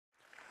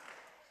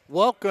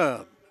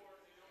Welcome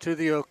to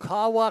the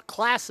Okawa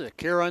Classic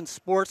here on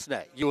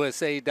Sportsnet,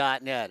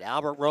 USA.net.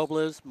 Albert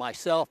Robles,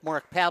 myself,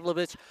 Mark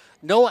Pavlovich,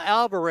 Noah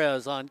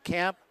Alvarez on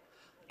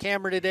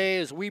camera today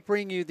as we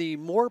bring you the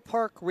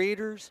Moorpark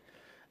Raiders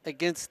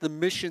against the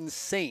Mission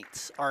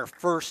Saints, our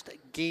first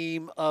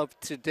game of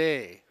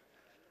today.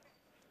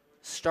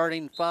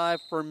 Starting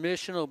five for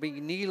Mission will be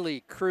Neely,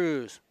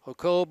 Cruz,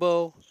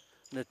 Hokobo,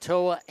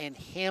 Natoa, and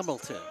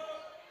Hamilton.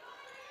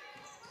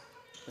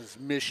 As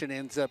Mission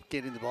ends up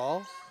getting the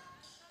ball.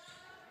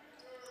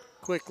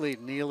 Quickly,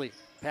 Neely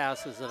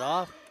passes it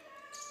off.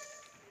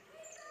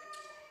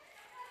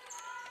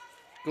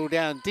 Go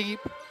down deep.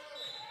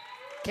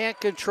 Can't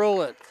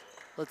control it.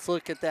 Let's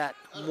look at that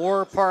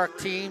Moorpark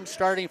team.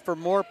 Starting for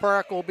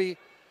Moorpark will be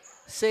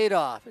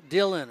Sadoff,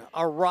 Dillon,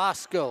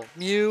 Orozco,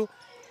 Mew,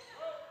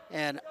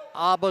 and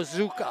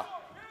Abazuka.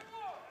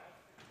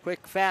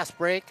 Quick fast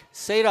break.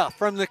 Sadoff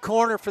from the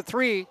corner for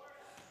three.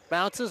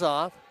 Bounces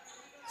off.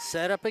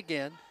 Set up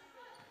again.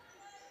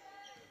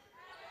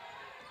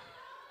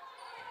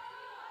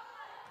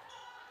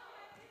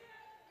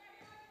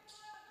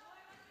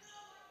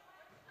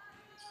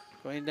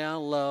 Going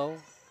down low.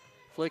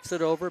 Flicks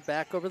it over,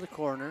 back over the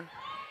corner.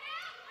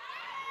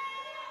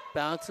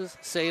 Bounces.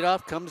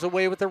 Sadoff comes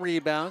away with the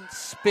rebound.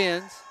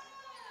 Spins.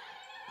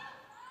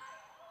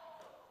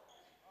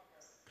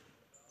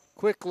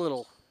 Quick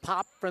little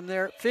pop from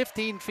there.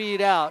 15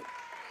 feet out.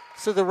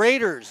 So the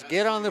Raiders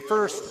get on the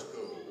first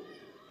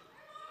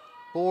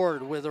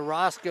board with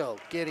Orozco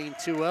getting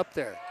two up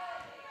there.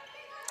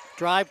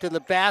 Drive to the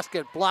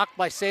basket. Blocked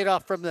by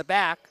Sadoff from the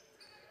back.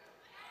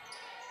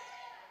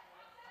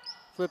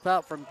 Flip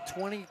out from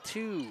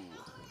 22.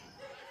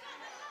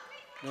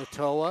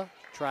 Notoa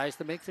tries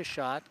to make the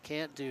shot.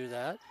 Can't do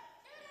that.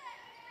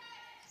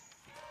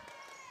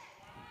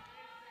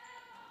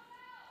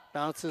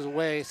 Bounces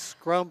away.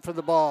 Scrum for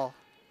the ball.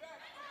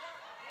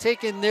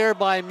 Taken there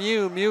by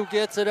Mew. Mew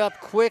gets it up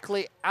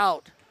quickly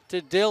out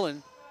to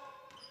Dillon.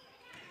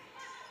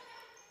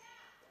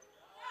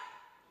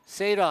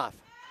 Sadoff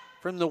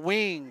from the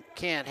wing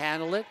can't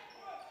handle it.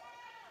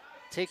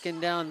 Taken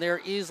down there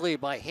easily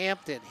by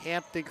Hampton.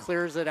 Hampton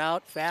clears it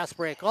out. Fast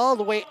break all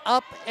the way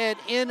up and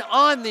in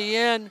on the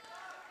end.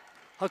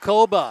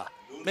 Hakoba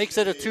makes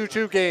it a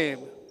 2-2 game.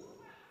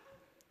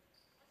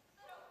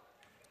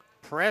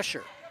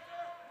 Pressure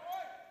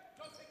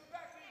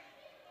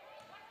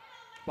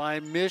by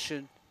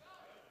Mission.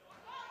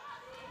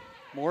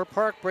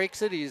 Moorpark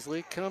breaks it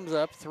easily. Comes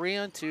up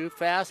 3-on-2.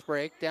 Fast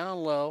break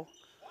down low.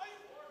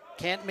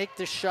 Can't make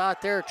the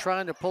shot there.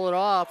 Trying to pull it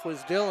off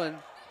was Dillon.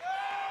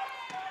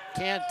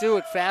 Can't do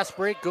it. Fast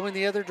break going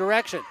the other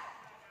direction.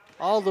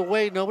 All the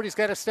way. Nobody's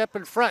got to step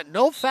in front.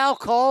 No foul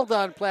called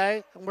on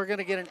play. And we're going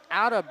to get an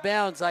out of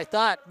bounds. I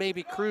thought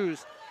maybe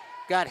Cruz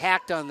got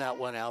hacked on that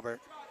one,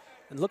 Albert.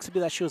 It looks to be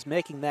that she was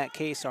making that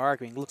case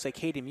arguing. It looks like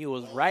Katie Mew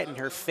was right in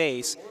her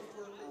face.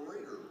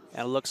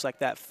 And it looks like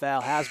that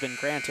foul has been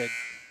granted.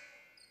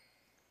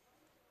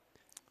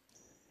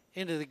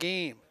 Into the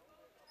game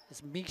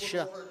is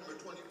Misha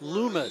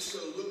Loomis.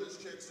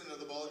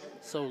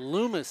 So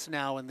Loomis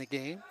now in the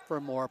game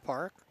for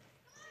Moorpark.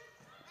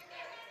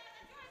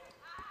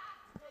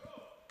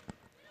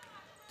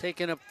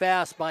 Taken up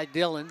fast by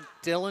Dillon.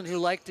 Dillon, who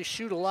liked to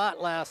shoot a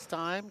lot last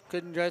time,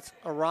 couldn't get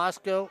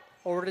Orozco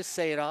over to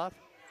Sadoff.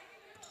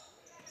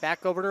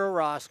 Back over to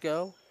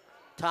Orozco.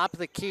 Top of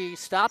the key,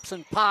 stops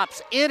and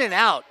pops, in and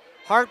out.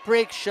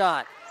 Heartbreak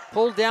shot.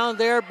 Pulled down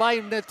there by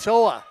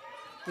Natoa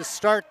to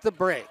start the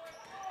break.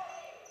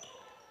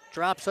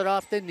 Drops it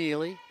off to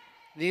Neely.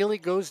 Neely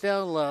goes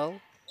down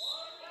low.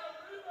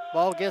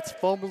 Ball gets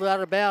fumbled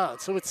out of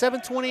bounds. So with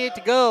 7:28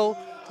 to go,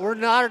 we're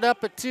knotted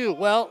up at 2.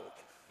 Well,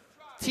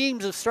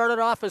 teams have started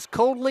off as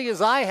coldly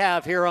as I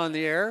have here on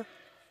the air.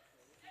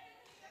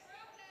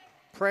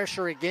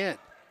 Pressure again.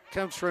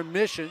 Comes from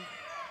Mission.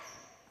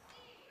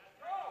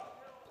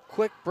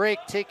 Quick break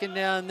taken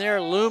down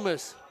there.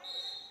 Loomis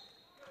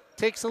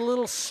takes a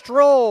little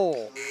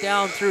stroll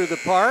down through the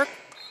park.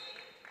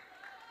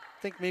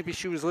 I think maybe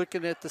she was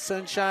looking at the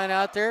sunshine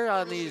out there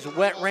on these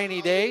wet,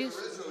 rainy days.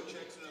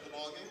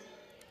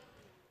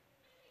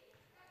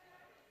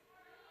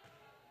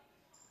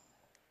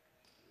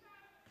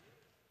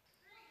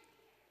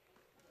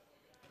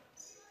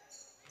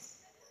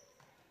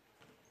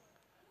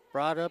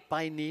 Brought up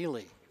by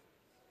Neely.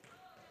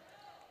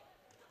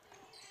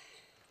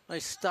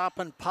 Nice stop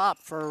and pop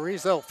for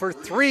Arizo for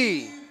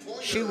three.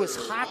 She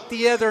was hot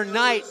the other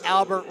night,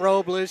 Albert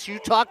Robles. You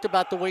talked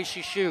about the way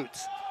she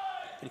shoots.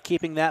 And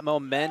keeping that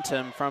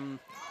momentum from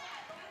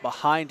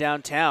behind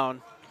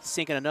downtown,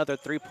 sinking another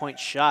three-point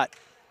shot.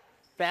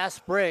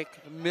 Fast break,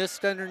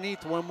 missed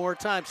underneath one more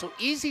time. So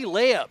easy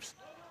layups.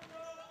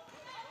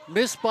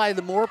 Missed by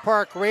the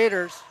Moorpark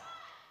Raiders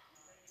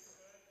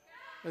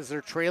as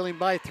they're trailing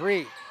by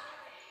 3.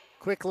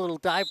 Quick little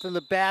dive from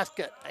the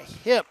basket. A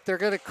hip. They're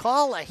going to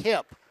call a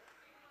hip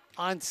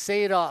on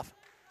Sadoff.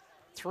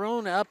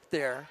 Thrown up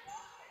there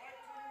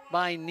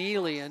by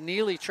Neely, and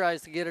Neely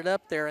tries to get it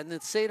up there, and then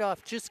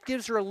Sadoff just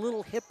gives her a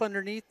little hip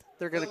underneath.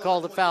 They're going to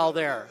call the foul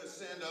there.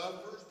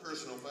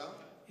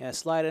 Yeah,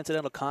 slight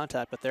incidental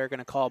contact, but they're going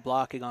to call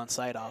blocking on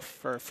side-off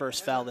for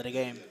first foul of the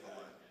game.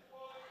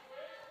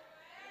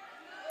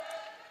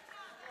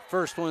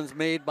 First one's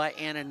made by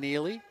Anna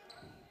Neely.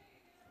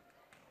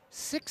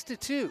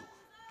 6-2.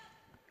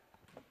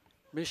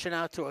 Mission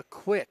out to a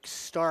quick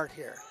start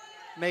here.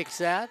 Makes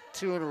that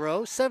 2 in a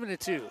row,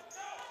 7-2.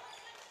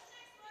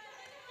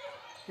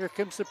 Here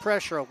comes the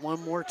pressure up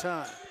one more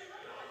time.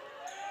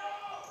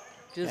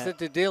 Gives it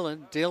to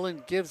Dillon.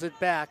 Dillon gives it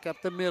back up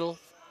the middle.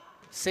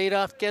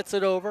 Sadoff gets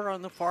it over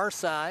on the far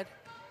side.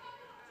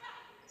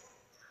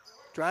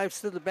 Drives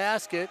to the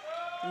basket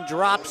and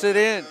drops it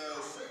in.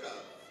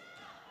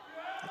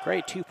 A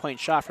great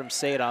two-point shot from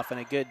Sadoff and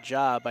a good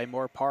job by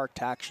Moorpark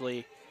to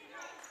actually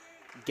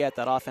get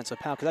that offensive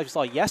pound. Because I just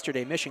saw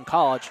yesterday Mission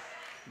College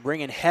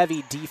bringing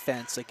heavy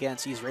defense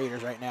against these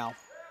Raiders right now.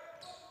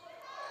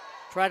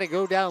 Try to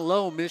go down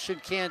low. Mission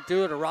can't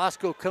do it.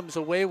 Orozco comes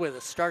away with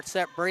it. Starts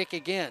that break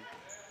again.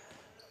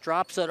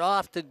 Drops it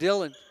off to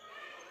Dillon.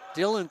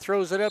 Dillon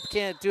throws it up,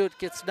 can't do it.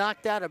 Gets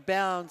knocked out of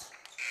bounds.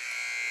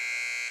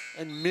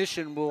 And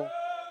Mission will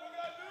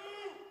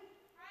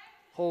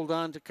hold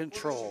on to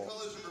control.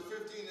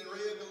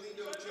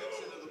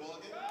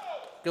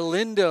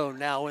 Galindo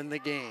now in the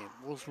game.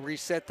 We'll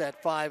reset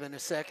that 5 in a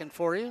second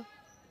for you.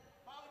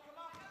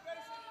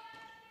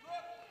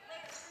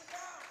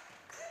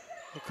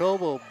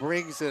 Jacobo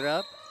brings it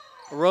up.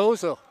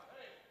 Rosa.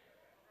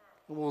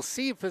 We'll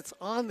see if it's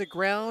on the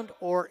ground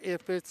or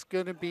if it's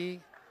going to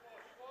be.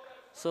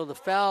 So the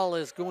foul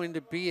is going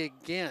to be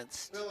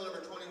against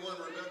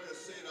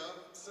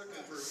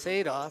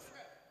Sadoff.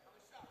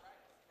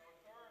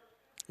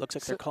 Looks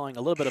like they're calling a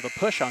little bit of a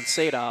push on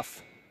Sadoff.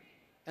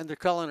 And they're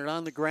calling it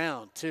on the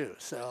ground too.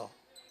 So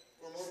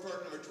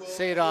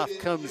Sadoff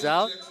comes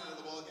out.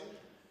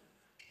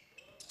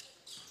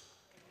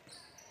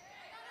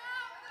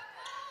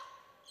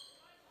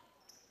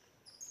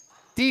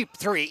 Deep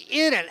three,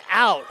 in and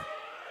out.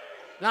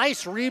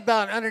 Nice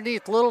rebound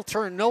underneath, little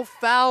turn, no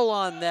foul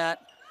on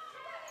that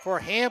for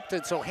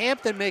Hampton. So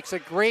Hampton makes a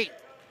great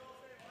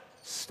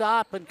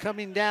stop and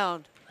coming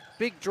down.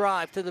 Big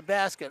drive to the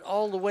basket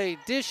all the way,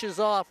 dishes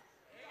off.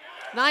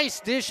 Nice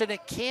dish, and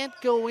it can't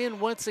go in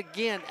once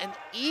again. An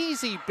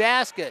easy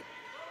basket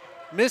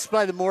missed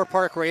by the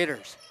Moorpark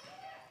Raiders.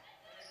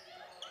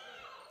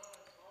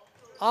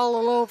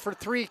 All alone for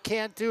 3,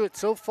 can't do it.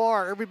 So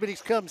far,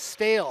 everybody's come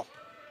stale.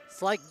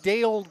 It's like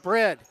day-old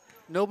bread.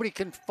 Nobody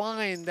can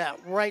find that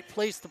right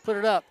place to put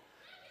it up.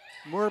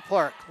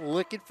 Moorpark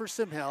looking for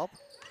some help.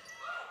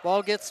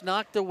 Ball gets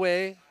knocked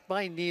away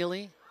by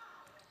Neely.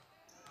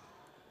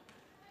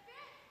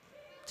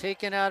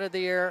 Taken out of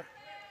the air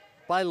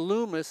by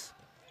Loomis.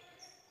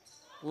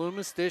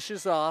 Loomis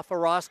dishes off.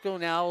 Orozco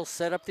now will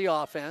set up the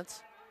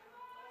offense.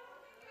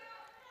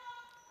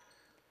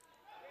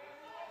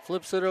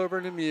 Flips it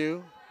over to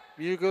Mew.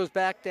 Mew goes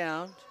back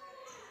down.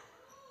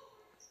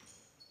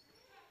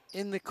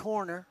 In the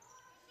corner.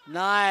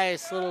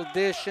 Nice little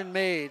dish and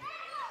made.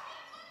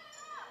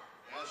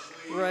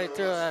 Right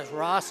there,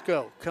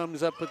 Roscoe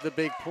comes up with the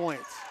big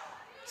points.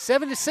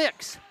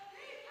 7-6.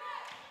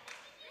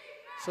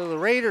 So the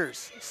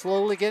Raiders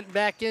slowly getting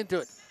back into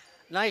it.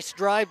 Nice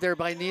drive there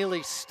by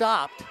Neely,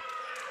 stopped.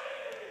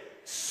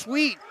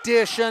 Sweet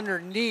dish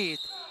underneath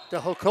to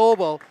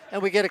Jacobo,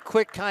 and we get a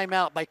quick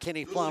timeout by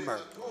Kenny Plummer.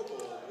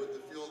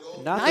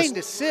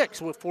 9-6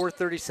 with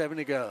 4:37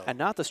 to go. And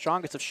not the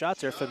strongest of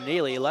shots there from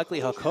Neely. Luckily,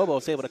 Jacobo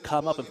was able to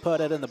come up and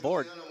put it in the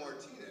board.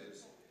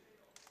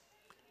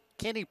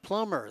 Kenny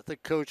Plummer, the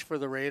coach for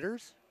the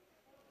Raiders.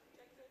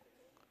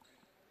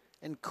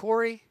 And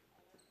Corey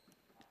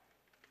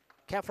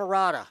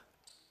Caffarata,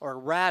 or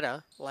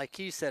Rata, like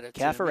he said it.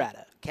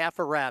 Caffarata.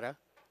 Caffarata.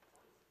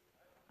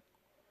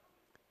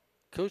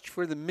 Coach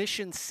for the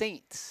Mission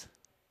Saints.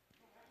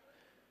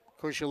 Of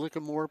course, you look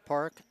at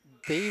Moorpark.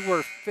 They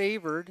were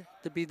favored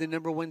to be the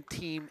 #1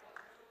 team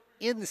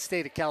in the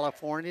state of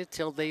California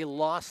till they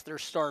lost their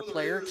star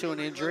player to an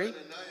injury.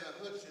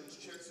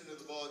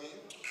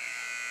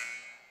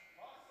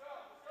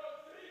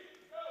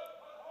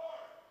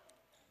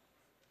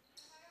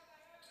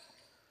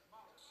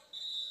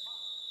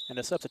 And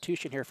a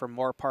substitution here for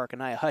Moorpark,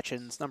 Anaya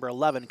Hutchins, number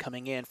 11,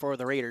 coming in for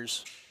the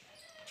Raiders,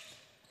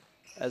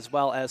 as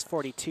well as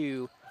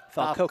 42,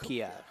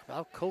 Falcokia.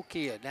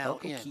 Falcokia now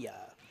in. Falcokia.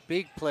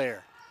 Big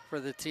player for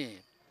the team.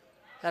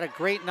 Had a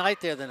great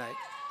night the other night.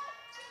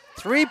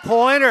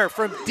 Three-pointer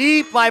from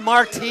deep by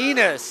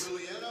Martinez.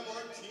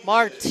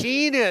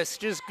 Martinez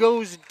just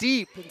goes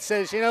deep and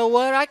says, you know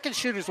what, I can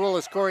shoot as well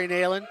as Corey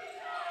Nalen.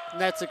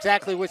 And that's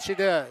exactly what she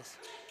does.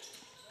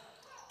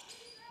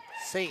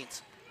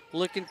 Saints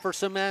looking for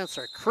some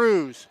answer.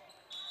 Cruz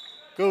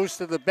goes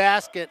to the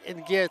basket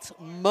and gets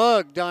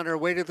mugged on her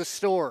way to the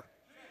store.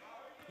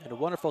 And a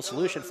wonderful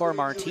solution for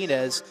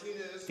Martinez.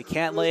 If you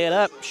can't lay it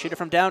up, shoot it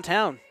from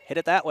downtown. Hit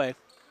it that way.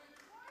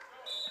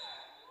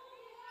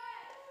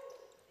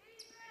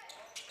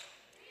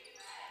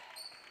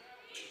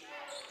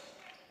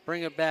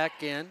 Bring it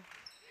back in.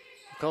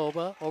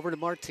 Koba over to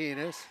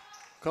Martinez.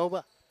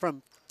 Koba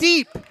from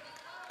deep.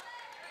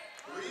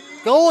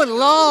 Going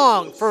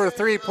long for a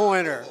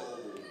three-pointer.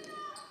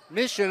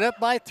 Mission up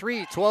by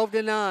 3,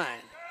 12-9.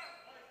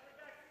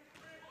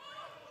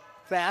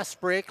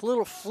 Fast break,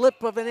 little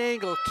flip of an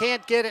angle.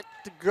 Can't get it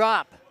to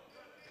drop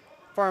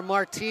for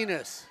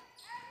Martinez.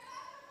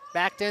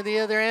 Back to the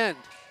other end.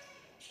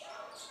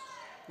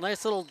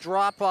 Nice little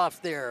drop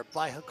off there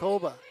by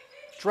Jacoba.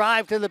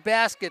 Drive to the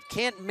basket,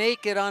 can't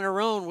make it on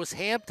her own was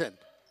Hampton.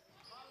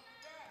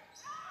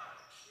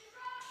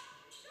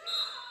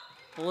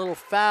 A little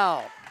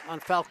foul on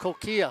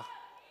Falcoquia.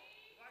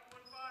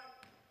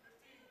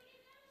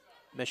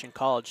 Mission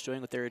College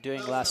doing what they were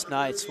doing last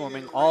night,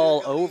 swarming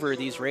all over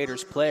these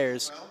Raiders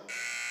players.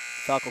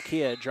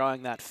 Falcoquia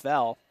drawing that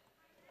foul.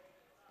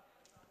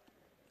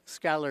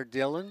 Skylar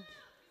Dillon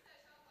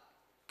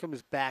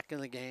comes back in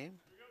the game.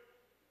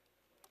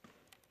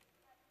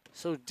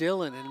 So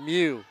Dillon and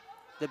Mew,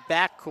 the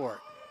backcourt.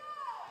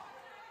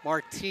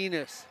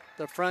 Martinez,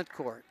 the front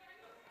court.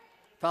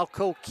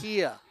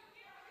 Falcoquia,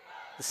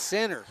 the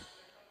center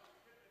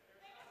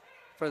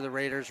for the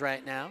Raiders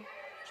right now.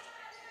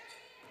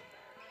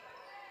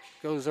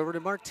 Goes over to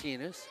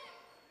Martinez.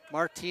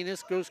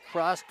 Martinez goes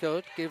cross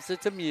court, gives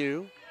it to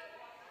Mew.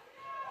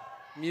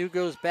 Mew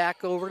goes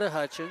back over to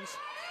Hutchins.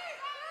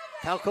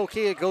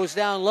 Falcoquia goes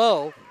down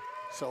low.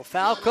 So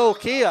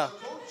Falcoquia,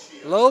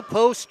 low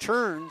post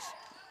turns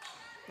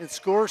and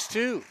scores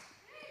 2.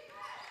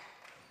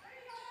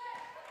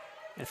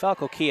 And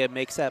Falcoquia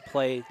makes that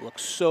play look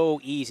so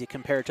easy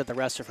compared to the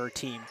rest of her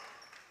team.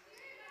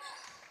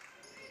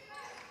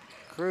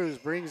 Cruz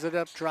brings it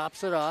up,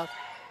 drops it off,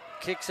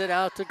 kicks it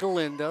out to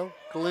Galindo.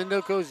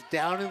 Galindo goes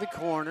down in the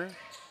corner.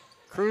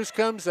 Cruz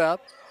comes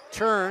up,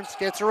 turns,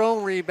 gets her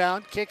own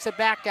rebound, kicks it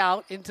back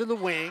out into the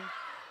wing.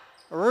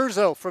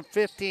 Urzo from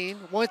 15,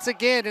 once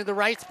again in the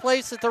right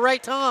place at the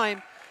right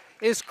time,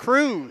 is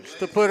Cruz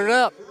to put it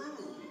up.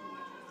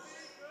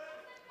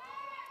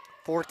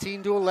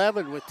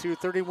 14-11 with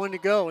 2:31 to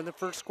go in the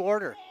first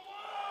quarter.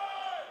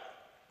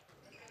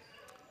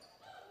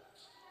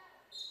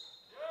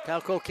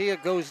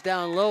 Falcoquia goes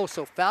down low,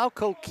 so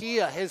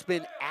Falcoquia has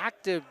been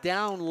active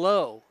down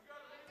low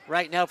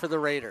right now for the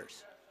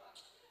Raiders.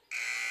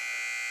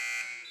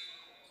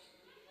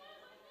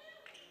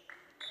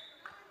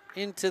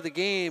 Into the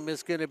game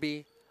is going to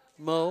be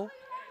Mo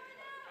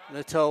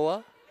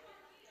Natoa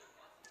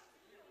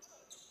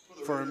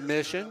for a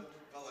mission.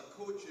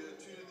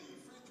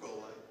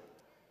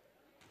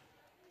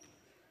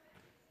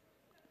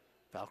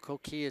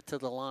 Falcoquia to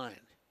the line.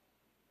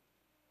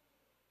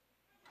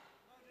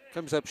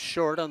 Comes up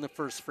short on the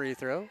first free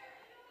throw.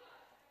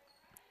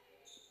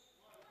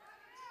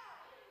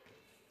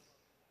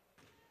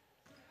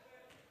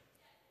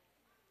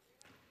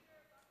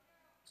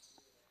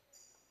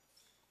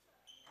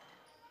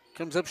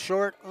 Comes up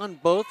short on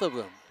both of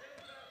them.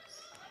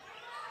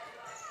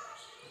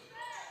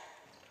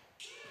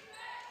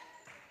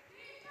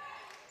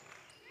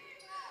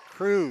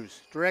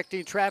 Cruz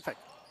directing traffic.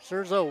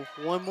 Surzo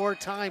one more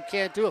time,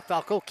 can't do it.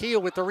 Falcoquia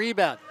with the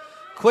rebound.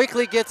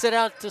 Quickly gets it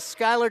out to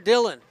Skylar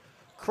Dillon.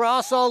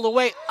 Cross all the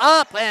way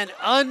up and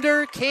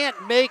under,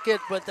 can't make it,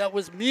 but that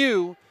was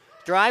Mew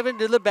driving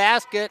to the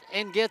basket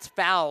and gets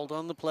fouled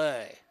on the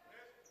play.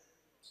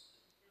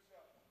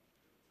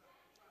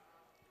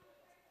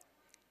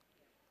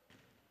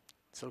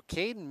 So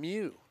Caden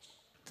Mew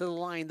to the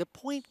line, the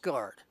point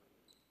guard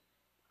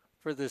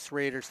for this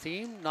Raiders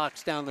team.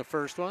 Knocks down the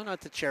first one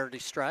at the charity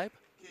stripe.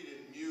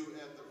 Caden Mew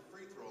at the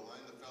free throw line,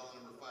 the foul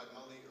number 5,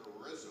 Molly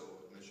Arezzo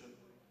of Mission.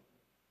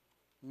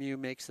 Mew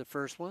makes the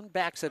first one,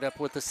 backs it up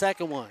with the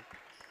second one.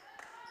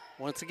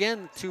 Once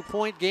again,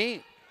 2-point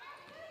game.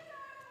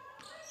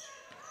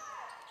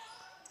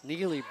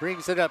 Neely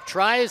brings it up,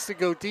 tries to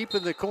go deep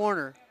in the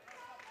corner.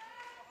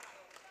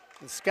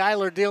 And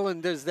Skylar Dillon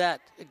does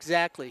that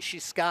exactly. She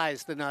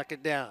skies to knock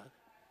it down.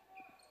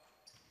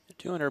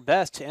 Doing her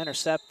best to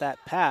intercept that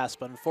pass,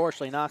 but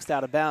unfortunately knocks it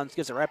out of bounds,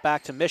 gives it right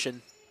back to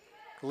Mission.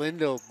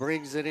 Galindo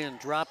brings it in,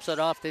 drops it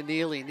off to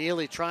Neely.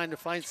 Neely trying to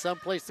find some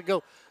place to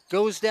go.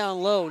 Goes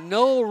down low,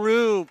 no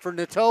room for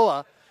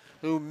Natoa,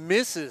 who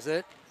misses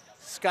it.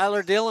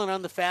 Skylar Dillon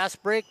on the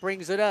fast break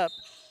brings it up.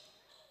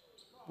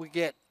 We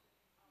get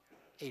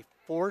a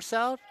force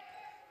out,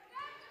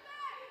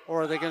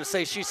 or are they going to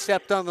say she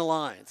stepped on the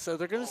line? So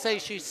they're going to say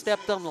she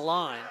stepped on the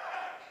line.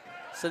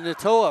 So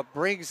Natoa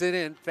brings it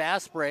in,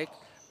 fast break,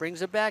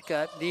 brings it back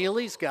up.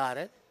 Neely's got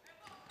it.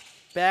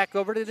 Back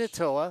over to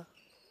Natoa.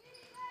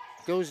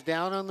 Goes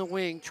down on the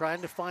wing,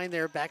 trying to find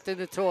there. Back to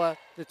Natoa.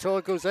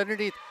 Natoa goes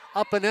underneath,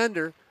 up and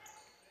under.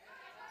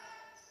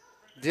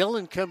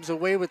 Dillon comes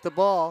away with the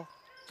ball.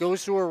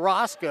 Goes to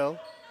Orozco.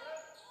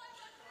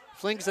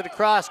 Flings it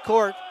across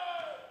court.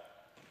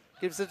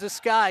 Gives it to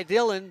Sky.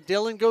 Dillon.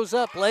 Dillon goes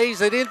up,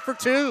 lays it in for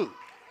 2.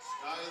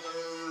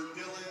 Skylar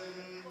Dillon.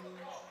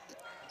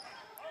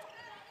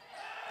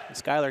 And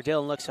Skylar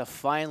Dillon looks to have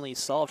finally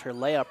solved her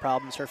layup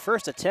problems. Her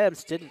first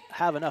attempts didn't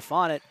have enough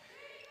on it,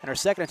 and her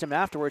second attempt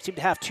afterwards seemed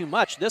to have too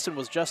much. This one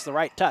was just the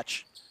right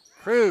touch.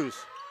 Cruz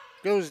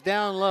goes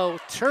down low,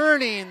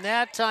 turning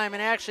that time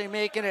and actually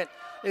making it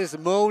is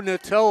Mo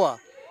Natoa.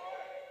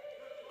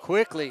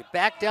 Quickly,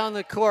 back down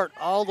the court,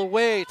 all the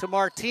way to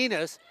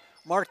Martinez.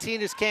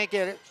 Martinez can't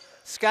get it.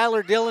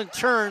 Skylar Dillon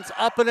turns,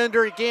 up and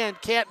under again.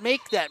 Can't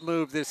make that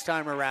move this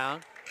time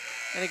around.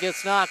 And it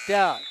gets knocked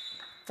out.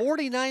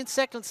 49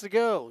 seconds to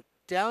go.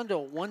 Down to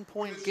a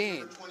 1-point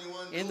game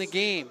in the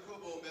game.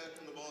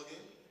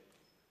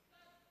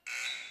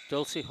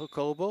 Dulce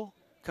Jacobo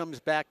comes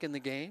back in the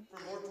game. For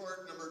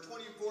Moorpark, number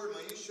 24,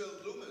 Maisha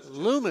Loomis.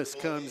 Loomis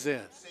comes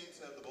in. Saints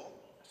have the ball.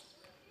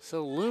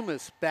 So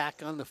Loomis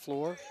back on the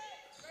floor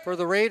for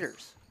the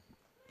Raiders.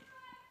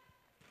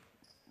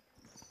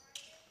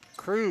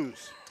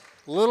 Cruz,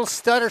 little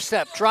stutter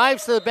step,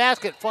 drives to the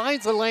basket,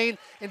 finds the lane,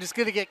 and is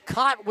going to get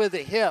caught with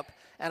a hip.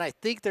 And I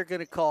think they're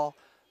going to call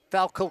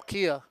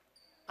Falcoquia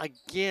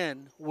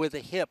again with a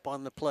hip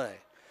on the play.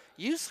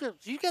 You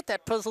got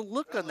that puzzled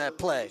look on that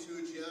play.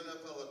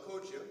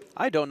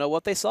 I don't know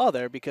what they saw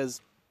there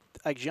because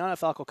like Gianna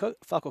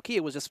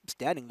Falcoquia was just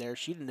standing there.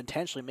 She didn't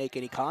intentionally make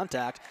any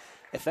contact.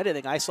 If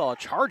anything, I saw a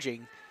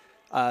charging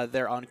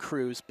there on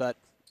Cruz, but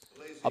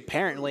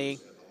apparently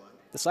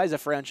the size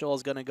differential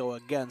is going to go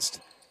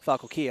against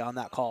Falcoquia on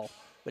that call,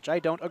 which I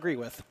don't agree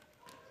with.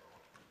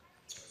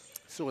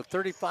 So with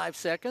 35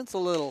 seconds, a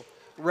little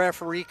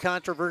referee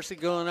controversy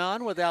going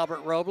on with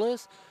Albert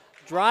Robles.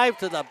 Drive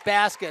to the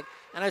basket,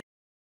 and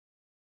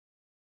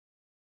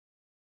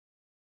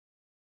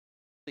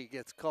he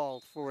gets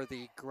called for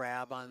the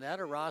grab on that.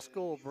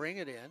 Orozco will bring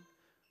it in.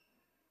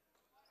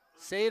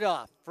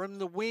 Sadoff from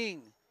the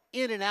wing,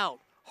 in and out.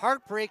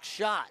 Heartbreak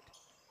shot.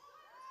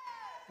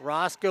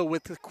 Orozco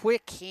with the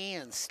quick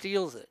hands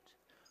steals it.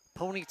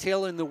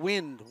 Ponytail in the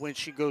wind when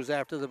she goes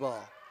after the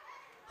ball.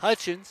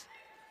 Hutchins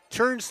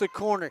turns the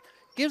corner.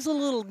 Gives a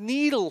little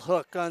needle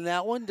hook on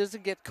that one.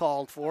 Doesn't get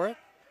called for it.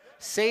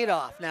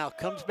 Sadoff now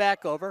comes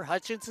back over.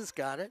 Hutchins has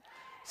got it.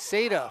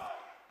 Sadoff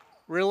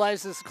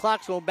realizes the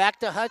clock's going back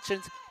to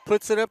Hutchins.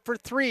 Puts it up for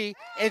three,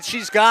 and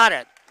she's got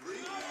it.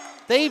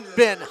 They've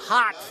been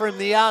hot from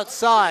the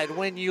outside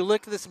when you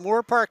look at this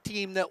Moorpark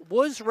team that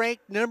was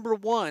ranked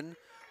 #1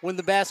 when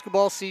the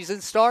basketball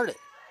season started.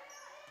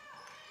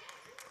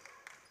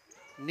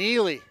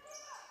 Neely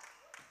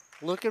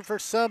looking for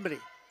somebody.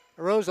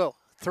 Orozco,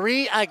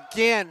 three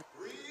again.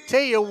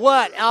 Tell you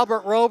what,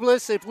 Albert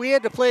Robles, if we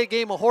had to play a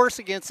game of horse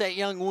against that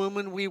young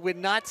woman, we would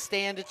not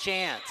stand a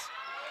chance.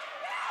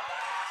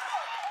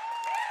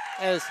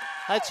 As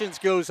Hutchins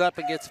goes up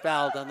and gets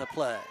fouled on the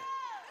play.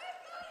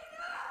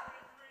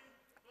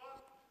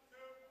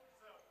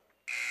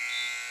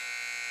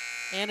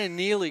 Anna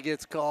Neely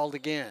gets called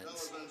again.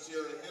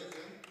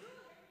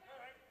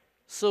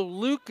 So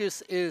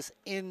Lucas is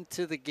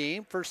into the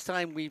game. First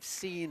time we've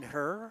seen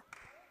her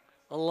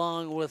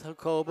along with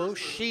Jacobo.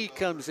 She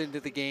comes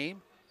into the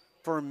game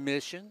for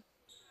Mission.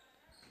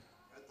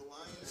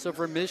 So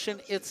for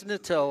Mission, it's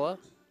Natoa,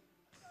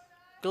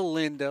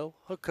 Galindo,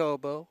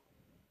 Jacobo,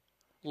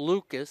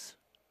 Lucas.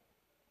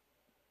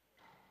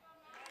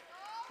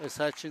 As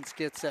Hutchins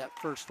gets that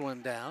first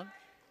one down.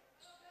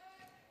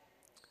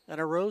 And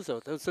Orozco.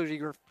 Those are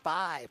your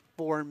 5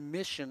 for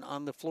Mission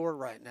on the floor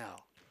right now.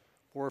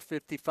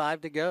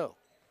 4:55 to go.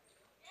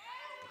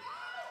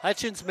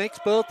 Hutchins makes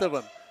both of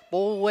them.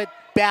 Boy, what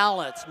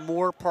balance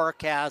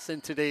Moorpark has in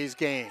today's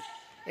game.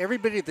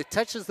 Everybody that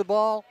touches the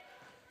ball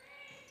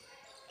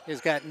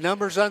has got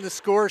numbers on the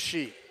score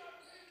sheet.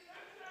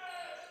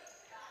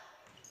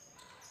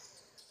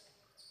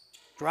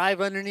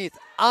 Drive underneath,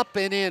 up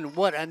and in.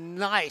 What a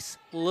nice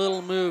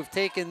little move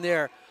taken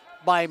there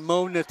by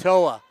Mo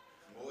Natoa.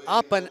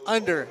 Up and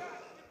under.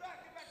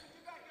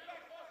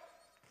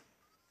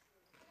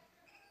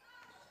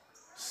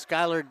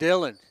 Skylar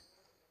Dillon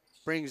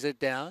brings it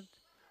down.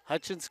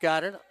 Hutchins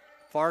got it,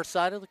 far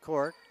side of the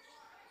court.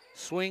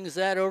 Swings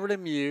that over to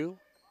Mew.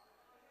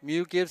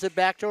 Mew gives it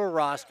back to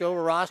Orozco.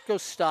 Orozco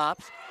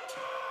stops.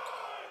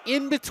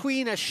 In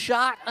between a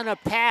shot and a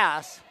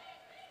pass.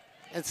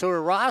 And so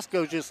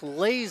Orozco just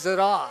lays it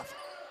off.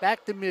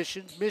 Back to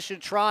Mission. Mission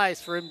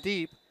tries for him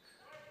deep.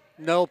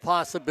 No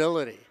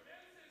possibility.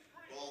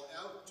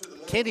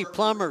 Kenny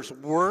Plummer's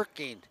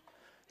working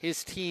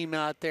his team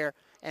out there.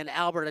 And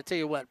Albert, I tell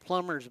you what,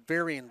 Plummer's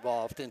very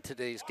involved in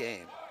today's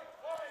game.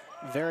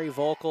 Very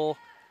vocal.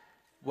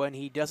 When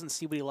he doesn't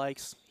see what he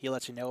likes, he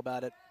lets you know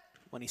about it.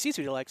 When he sees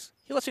what he likes,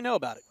 he lets you know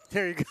about it.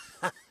 There you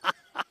go.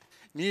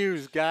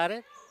 Mew's got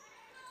it.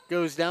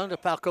 Goes down to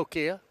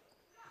Falcoquia.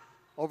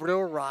 Over to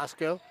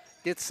Orozco.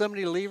 Gets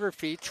somebody to leave her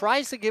feet.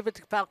 Tries to give it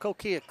to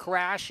Falcoquia.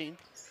 Crashing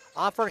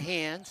off her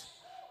hands.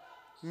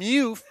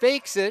 Mew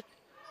fakes it.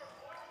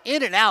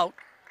 In and out.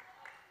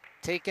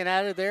 Taken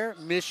out of there.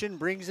 Mission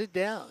brings it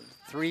down.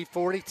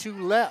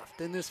 3:42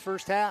 left in this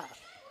first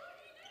half.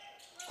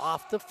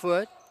 Off the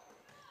foot.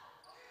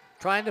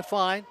 Trying to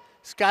find.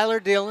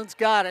 Skylar Dillon's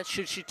got it.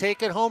 Should she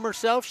take it home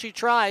herself? She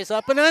tries.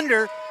 Up and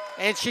under.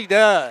 And she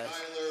does.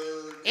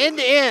 End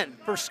to end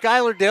for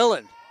Skylar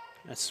Dillon.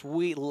 A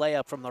sweet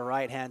layup from the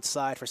right-hand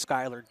side for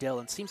Skylar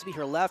Dillon. Seems to be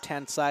her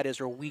left-hand side is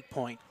her weak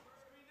point.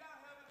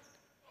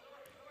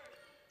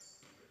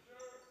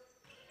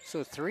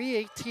 So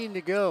 3:18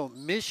 to go.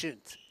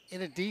 Mission's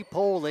in a deep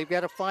hole. They've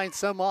got to find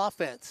some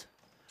offense.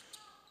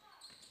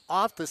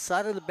 off the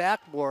side of the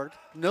backboard.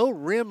 No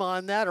rim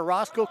on that.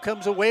 Orozco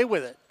comes away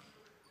with it.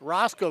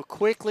 Orozco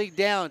quickly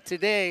down.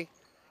 Today,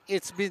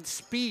 it's been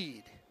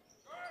speed.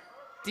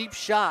 Deep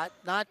shot,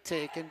 not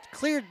taken.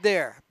 Cleared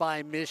there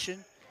by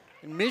Mission.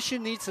 And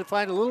Mission needs to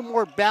find a little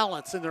more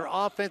balance in their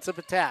offensive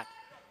attack.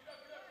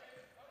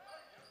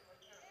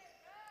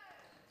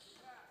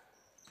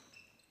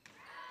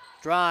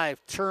 Drive,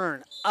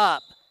 turn,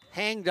 up,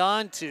 hanged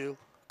on to.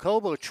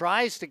 Kobo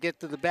tries to get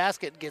to the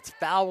basket and gets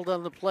fouled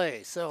on the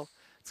play. So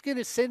it's going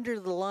to send her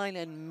to the line,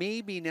 and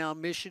maybe now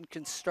Mission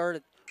can start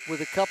it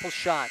with a couple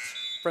shots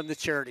from the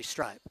charity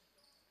stripe.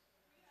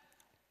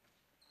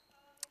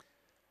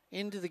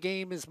 Into the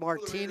game is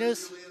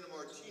Martinez,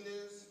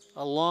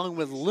 along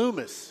with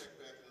Loomis.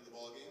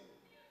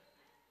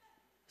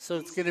 So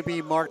it's going to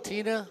be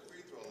Martina,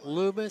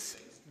 Loomis,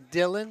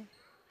 Dillon,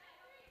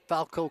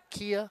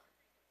 Falco-Kia,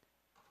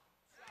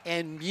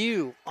 and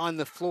Mew on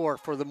the floor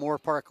for the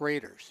Moorpark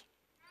Raiders.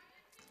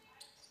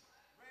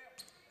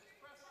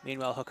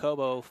 Meanwhile,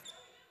 Jacobo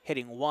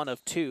hitting 1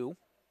 of 2.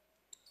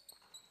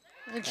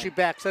 And she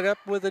backs it up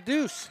with a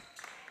deuce.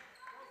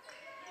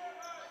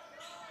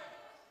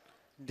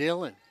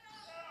 Dillon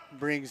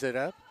brings it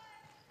up.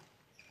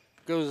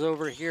 Goes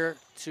over here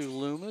to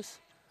Loomis.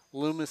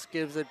 Loomis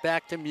gives it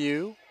back to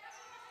Mew.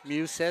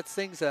 Mew sets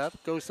things up.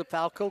 Goes to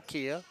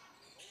Falco-Kia.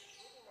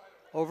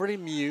 Over to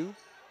Mew.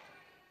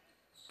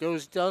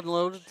 Goes down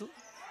low to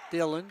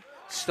Dillon.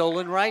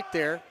 Stolen right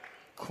there.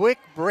 Quick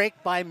break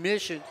by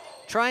Mission.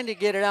 Trying to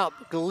get it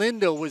out.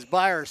 Galindo was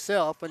by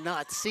herself and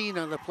not seen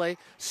on the play.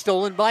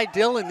 Stolen by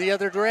Dillon the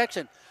other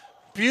direction.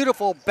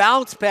 Beautiful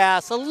bounce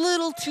pass. A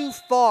little too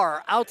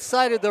far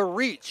outside of the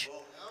reach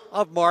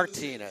of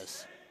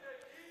Martinez.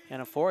 And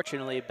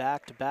unfortunately,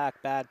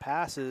 back-to-back bad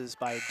passes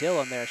by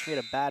Dillon there. She made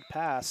a bad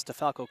pass to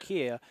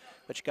Falco-Kia,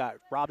 but she got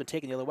robbed and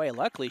taken the other way.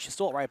 Luckily, she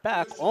stole it right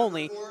back,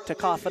 only to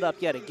cough it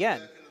up yet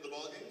again.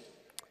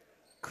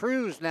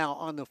 Cruz now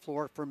on the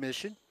floor for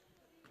Mission.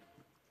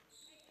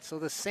 So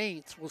the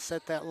Saints will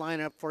set that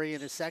lineup for you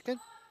in a second.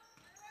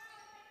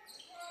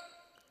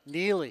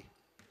 Neely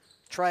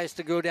tries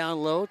to go down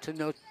low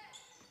to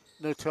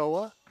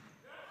Notoa.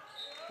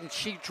 And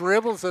she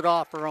dribbles it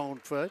off her own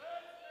foot.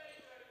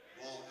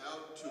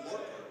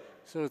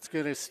 So it's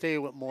going to stay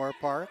with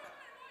Moorpark.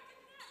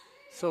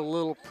 So a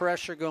little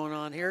pressure going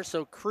on here.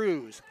 So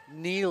Cruz,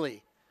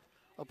 Neely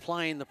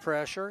applying the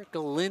pressure.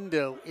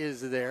 Galindo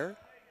is there.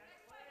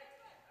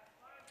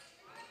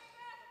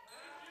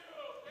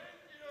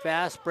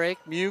 Fast break.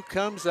 Mew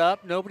comes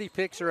up. Nobody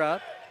picks her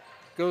up.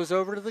 Goes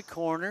over to the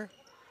corner.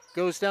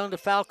 Goes down to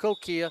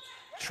Falco-Kia.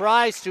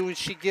 Tries to, and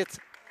she gets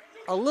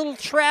a little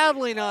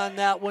traveling on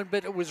that one,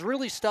 but it was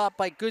really stopped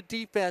by good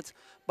defense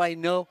by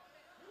Mo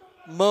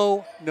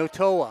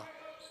Notoa.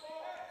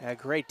 Yeah,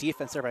 great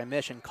defense there by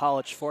Mission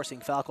College,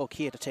 forcing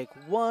Falco-Kia to take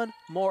one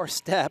more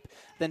step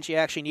than she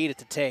actually needed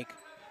to take.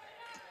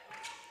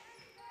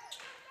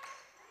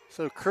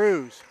 So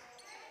Cruz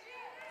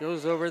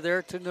goes over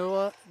there to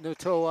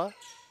Notoa.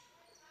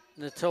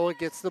 Notoa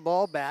gets the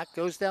ball back,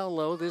 goes down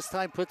low, this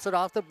time puts it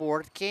off the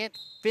board, can't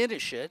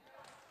finish it.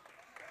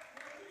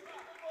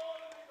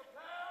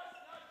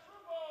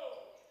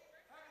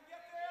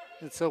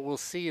 And so we'll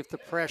see if the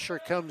pressure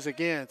comes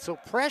again. So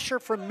pressure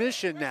from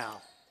Mission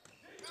now.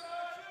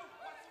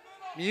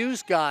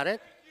 Mew's got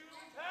it.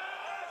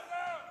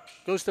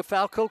 Goes to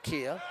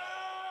Falco-Kia.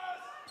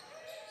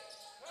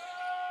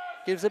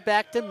 Gives it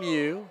back to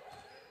Mew.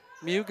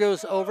 Mew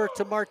goes over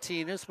to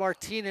Martinez.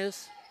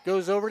 Martinez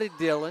goes over to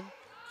Dillon.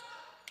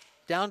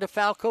 Down to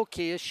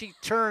Falco-Kia. She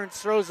turns,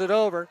 throws it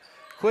over.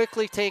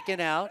 Quickly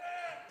taken out.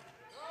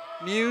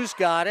 Mew's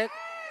got it.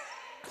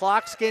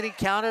 Clock's getting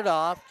counted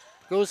off.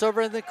 Goes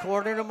over in the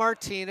corner to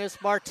Martinez.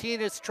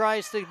 Martinez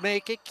tries to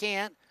make it,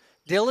 can't.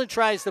 Dillon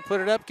tries to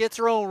put it up, gets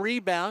her own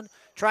rebound.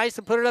 Tries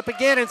to put it up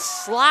again and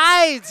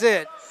slides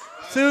it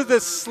through the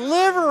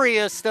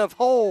sliveriest of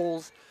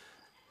holes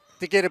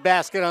to get a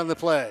basket on the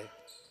play.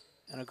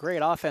 And a great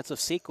offensive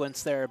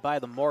sequence there by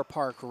the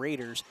Moorpark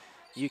Raiders.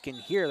 You can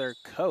hear their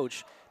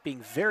coach being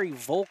very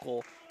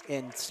vocal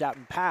in stop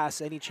and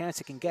pass any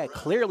chance it can get.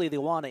 Clearly they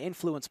want to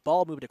influence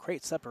ball movement to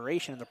create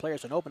separation and the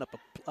players and open up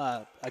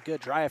a good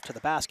drive to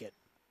the basket.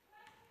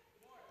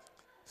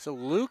 So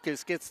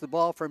Lucas gets the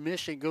ball from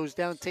Mission, goes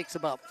down, takes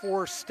about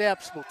 4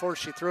 steps before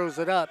she throws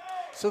it up.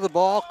 So the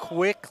ball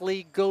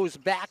quickly goes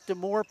back to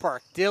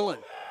Moorpark. Dillon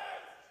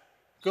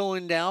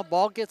going down,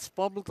 ball gets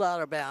fumbled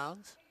out of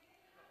bounds.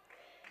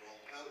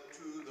 Out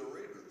to the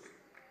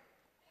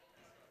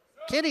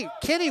Raiders.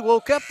 Kenny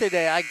woke up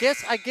today. I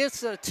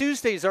guess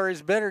Tuesdays are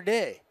his better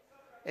day.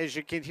 As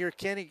you can hear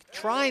Kenny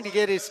trying to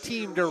get his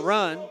team to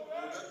run.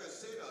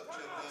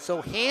 So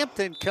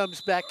Hampton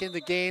comes back in the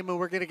game, and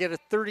we're going to get a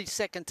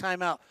 30-second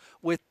timeout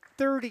with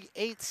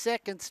 38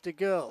 seconds to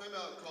go.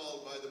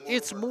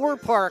 It's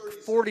Moorpark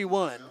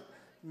 41,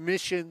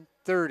 Mission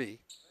 30,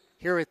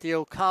 here at the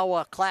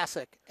Okawa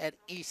Classic at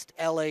East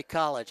LA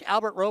College.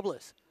 Albert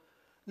Robles,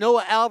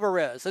 Noah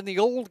Alvarez, and the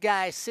old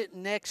guy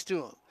sitting next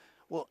to him.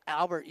 Well,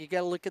 Albert, you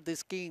got to look at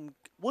this game.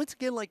 Once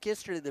again, like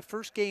yesterday, the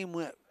first game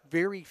went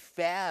very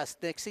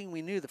fast. Next thing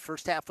we knew, the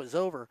first half was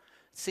over.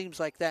 It seems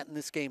like that in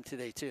this game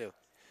today, too.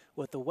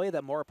 With the way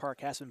that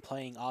Moorpark has been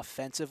playing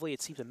offensively,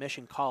 it seems that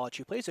Mission College,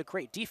 who plays a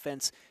great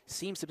defense,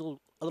 seems to be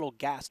a little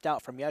gassed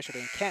out from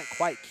yesterday and can't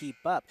quite keep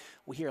up.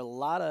 We hear a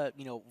lot of,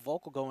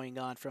 vocal going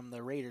on from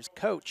the Raiders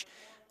coach.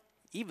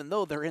 Even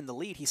though they're in the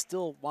lead, he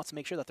still wants to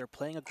make sure that they're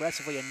playing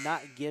aggressively and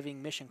not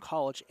giving Mission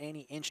College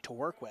any inch to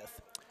work with.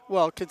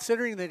 Well,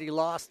 considering that he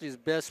lost his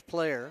best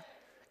player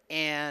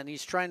and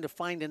he's trying to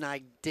find an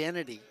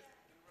identity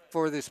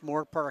for this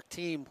Moorpark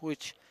team,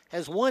 which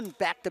has won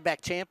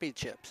back-to-back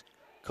championships.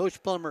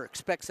 Coach Plummer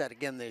expects that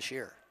again this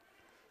year.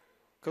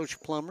 Coach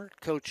Plummer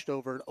coached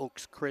over at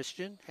Oaks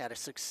Christian, had a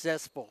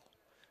successful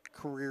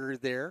career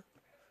there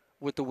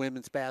with the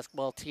women's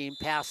basketball team,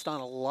 passed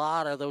on a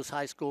lot of those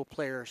high school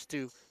players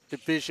to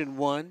Division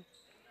I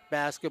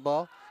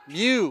basketball.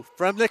 Mew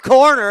from the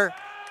corner.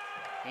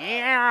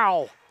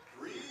 Ow!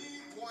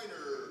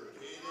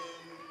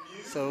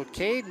 So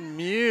Caden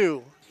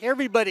Mew,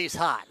 everybody's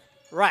hot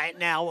right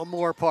now at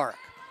Moorpark.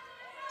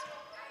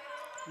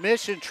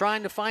 Mission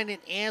trying to find an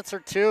answer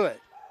to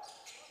it.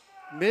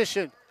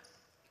 Mission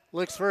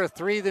looks for a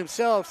three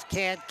themselves,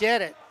 can't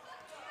get it.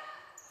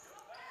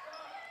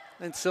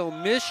 And so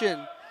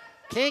Mission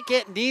can't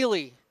get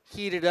Neely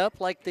heated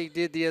up like they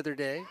did the other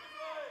day.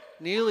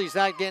 Neely's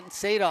not getting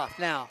Sadoff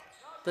now,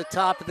 the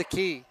top of the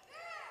key.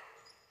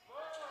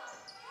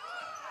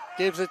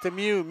 Gives it to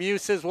Mew. Mew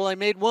says, well, I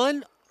made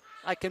one,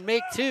 I can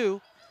make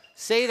two.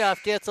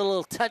 Sadoff gets a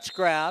little touch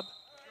grab.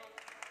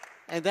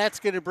 And that's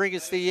going to bring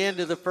us to the end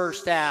of the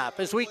first half.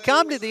 As we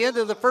come to the end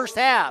of the first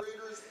half,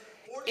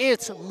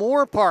 it's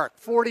Moorpark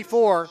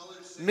 44,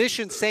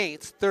 Mission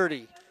Saints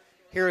 30,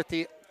 here at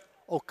the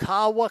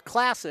Okawa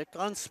Classic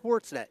on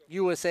Sportsnet,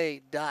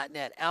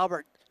 USA.net.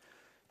 Albert,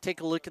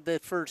 take a look at the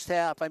first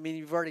half. I mean,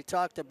 you've already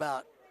talked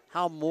about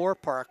how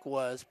Moorpark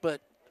was,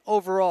 but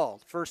overall,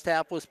 first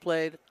half was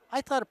played,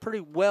 I thought a pretty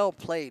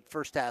well-played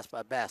first half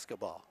by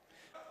basketball.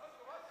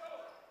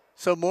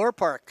 So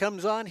Moorpark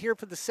comes on here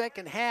for the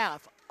second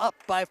half, up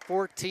by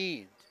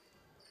 14.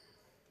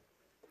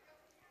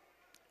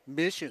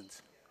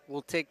 Missions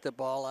will take the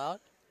ball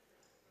out.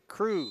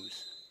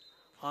 Cruz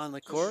on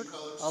the court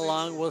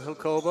along with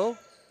Hokobo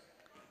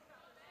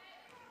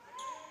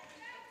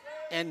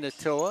and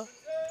Natoa.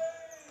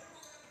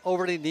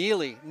 Over to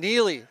Neely.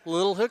 Neely,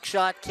 little hook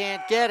shot,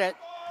 can't get it.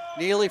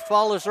 Neely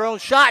follows her own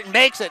shot and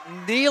makes it.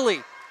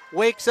 Neely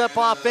wakes up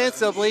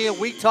offensively, and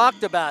we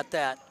talked about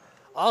that.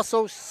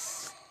 Also,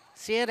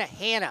 Sienna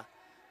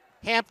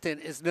Hampton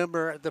is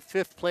the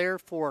fifth player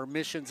for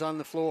Missions on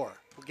the floor.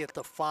 We'll get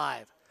the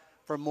 5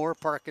 from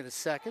Moorpark in a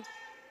second.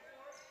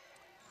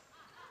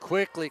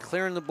 Quickly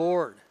clearing the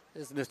board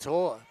is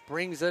Natoa,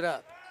 brings it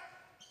up.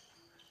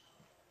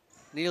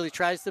 Neely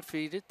tries to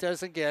feed it,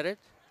 doesn't get it.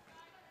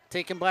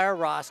 Taken by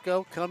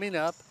Orozco, coming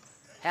up,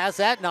 has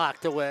that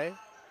knocked away.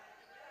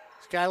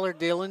 Skylar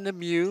Dillon to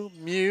Mew.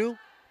 Mew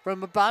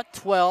from about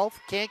 12,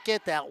 can't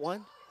get that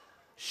one.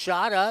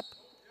 Shot up,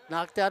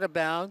 knocked out of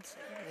bounds,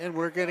 and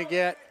we're going to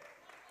get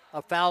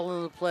a foul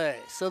in the play.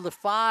 So the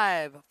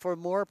 5 for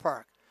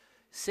Moorpark.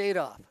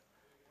 Sadoff,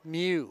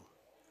 Mew,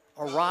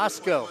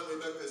 Orozco,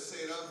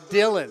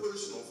 Dillon.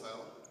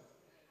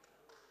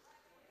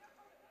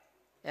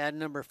 And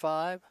number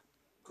 5,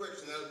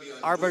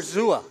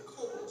 Arbazua.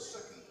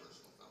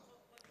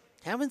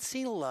 Haven't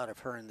seen a lot of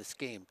her in this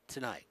game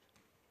tonight.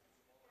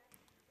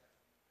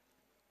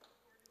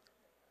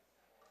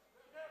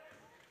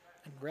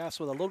 And refs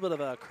with a little bit of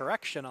a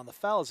correction on the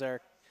fouls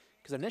there,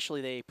 because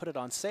initially they put it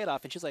on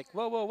Sadoff, and she's like,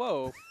 whoa, whoa,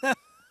 whoa.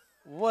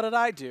 What did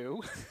I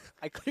do?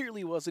 I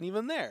clearly wasn't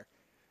even there.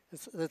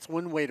 That's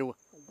one way to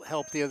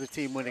help the other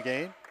team win a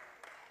game.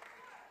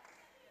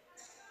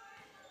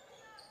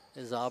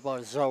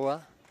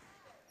 Izaba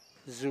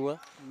Zua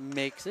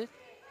makes it.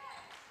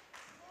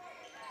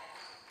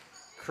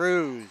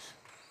 Cruz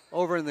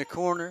over in the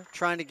corner,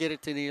 trying to get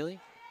it to Neely.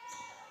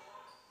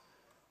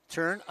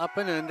 Turn up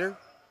and under,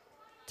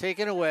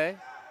 taken away.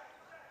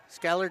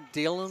 Skylar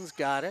Dillon's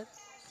got it.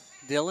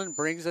 Dillon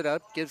brings it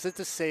up, gives it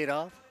to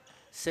Sadoff.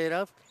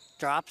 Sadoff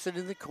drops it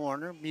in the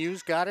corner.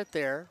 Mew's got it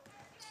there.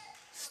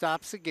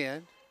 Stops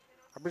again.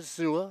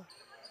 Arbazua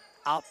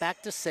out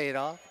back to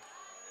Sadoff.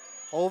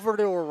 Over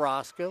to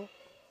Orozco.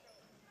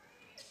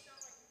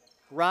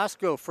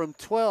 Orozco from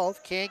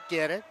 12, can't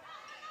get it.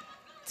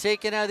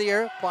 Taken out of the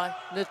air by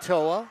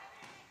Natoa.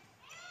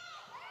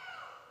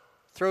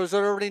 Throws it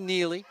over to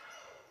Neely.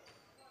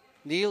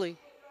 Neely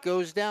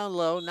goes down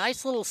low.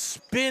 Nice little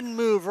spin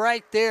move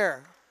right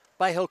there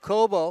by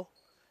Hokobo,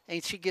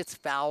 and she gets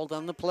fouled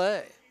on the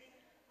play.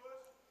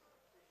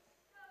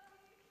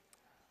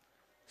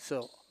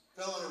 So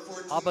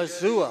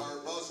Abazua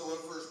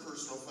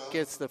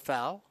gets the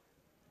foul.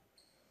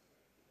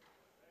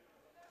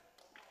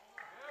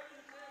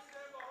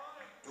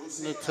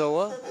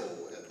 Natoa.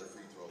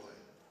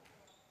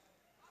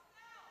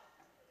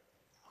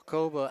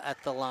 Hokobo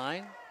at the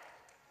line.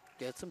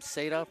 Gets him.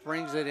 Sadoff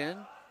brings it in.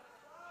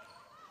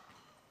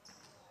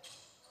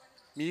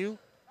 Mew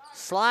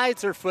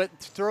slides her foot and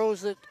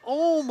throws it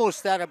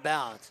almost out of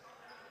bounds.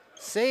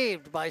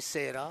 Saved by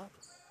Sadov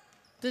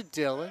to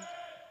Dillon.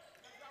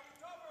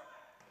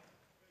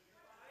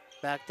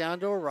 Back down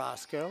to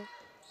Orozco.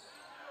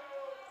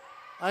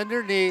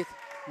 Underneath,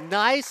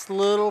 nice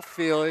little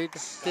field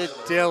to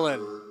Dillon.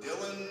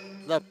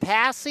 The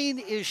passing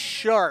is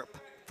sharp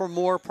for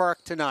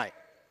Moorpark tonight.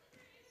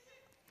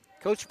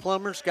 Coach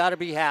Plummer's got to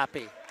be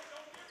happy.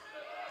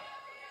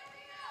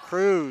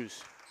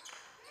 Cruz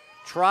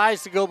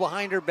tries to go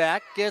behind her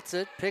back, gets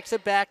it, picks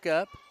it back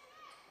up,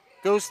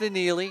 goes to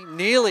Neely.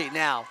 Neely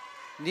now.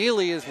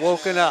 Neely is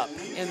woken up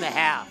in the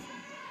half.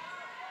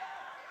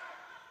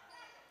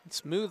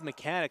 Smooth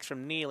mechanics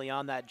from Neely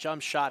on that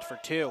jump shot for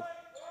 2.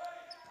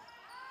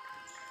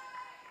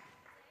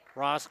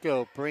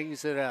 Roscoe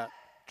brings it up,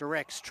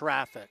 directs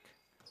traffic,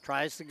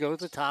 tries to go to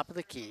the top of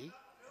the key,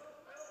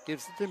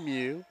 gives it to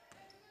Mew.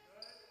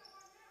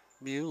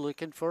 Mew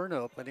looking for an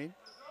opening.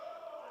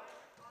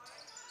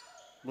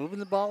 Moving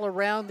the ball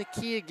around the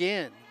key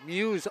again.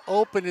 Mew is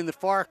open in the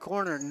far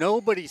corner.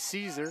 Nobody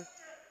sees her.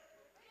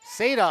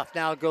 Sadov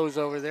now goes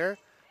over there.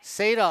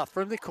 Sadov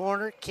from the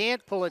corner,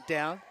 can't pull it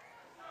down.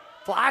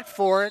 Fought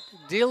for it.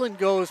 Dillon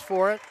goes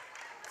for it.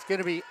 It's going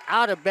to be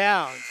out of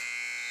bounds.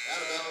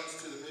 Out of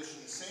bounds to the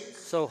Mission Saints.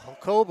 So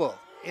Jacobo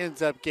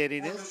ends up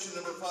getting it. Mission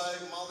number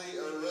 5, Molly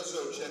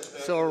Arezzo checks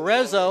back. So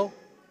Arezzo,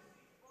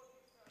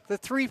 the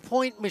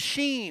three-point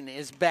machine,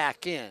 is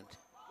back in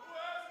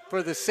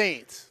for the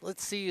Saints.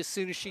 Let's see as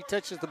soon as she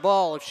touches the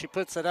ball if she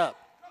puts it up.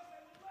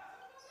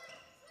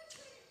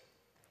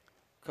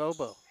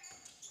 Kobo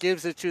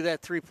gives it to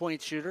that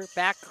three-point shooter.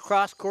 Back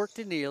across court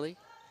to Neely.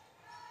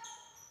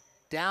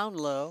 Down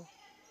low.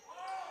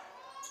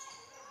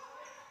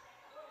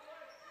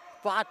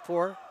 Fought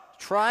for.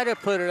 Try to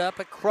put it up.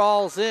 It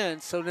crawls in.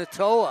 So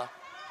Natoa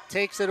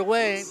takes it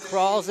away and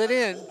crawls it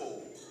in.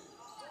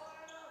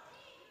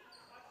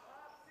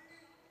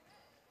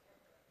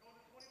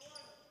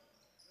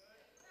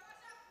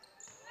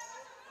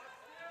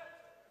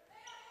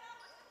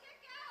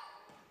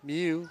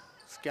 Mew's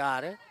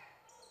got it.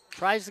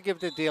 Tries to give it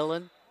to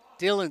Dillon.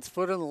 Dillon's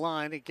foot on the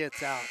line. It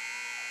gets out.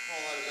 Ball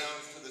out of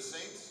bounds to the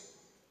Saints.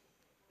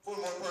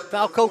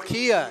 Falco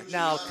Kia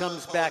now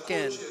comes back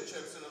in.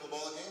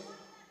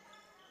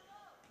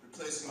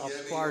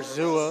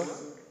 Barzua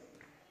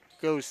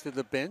goes to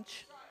the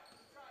bench.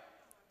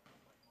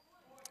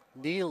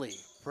 Neely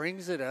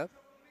brings it up.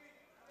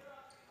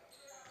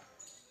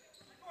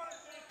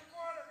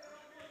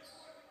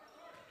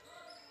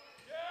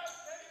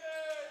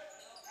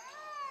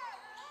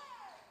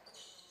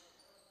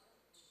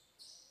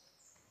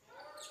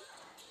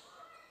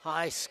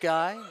 High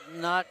Sky,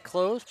 not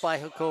close by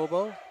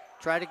Jacobo.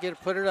 Try to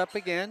put it up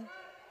again.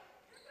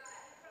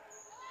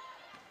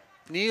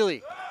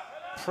 Neely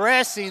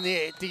pressing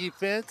the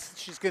defense.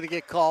 She's going to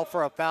get called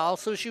for a foul.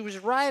 So she was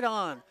right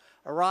on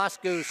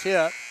Orozco's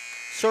hip,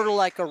 sort of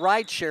like a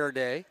rideshare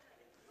day,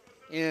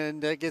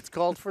 and gets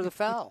called for the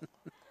foul.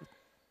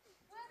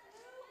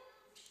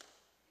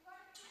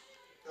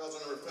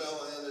 Fouls on number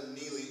foul and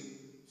Neely,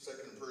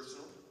 second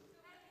personal.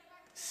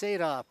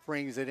 Sadov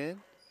brings it in.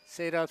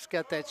 Sadov's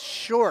got that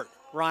short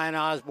Ryan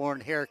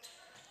Osborne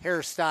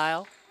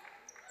hairstyle.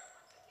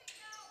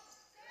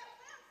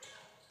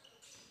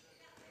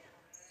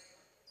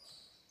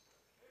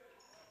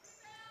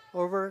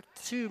 Over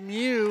to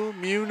Mew.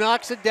 Mew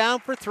knocks it down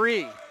for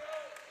 3.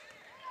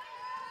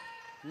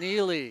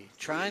 Neely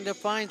trying to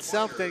find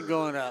something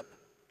going up.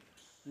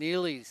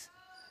 Neely's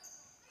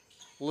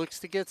looks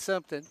to get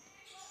something.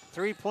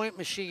 Three-point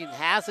machine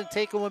hasn't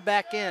taken one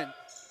back in.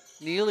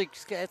 Neely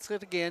gets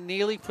it again.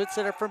 Neely puts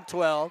it up from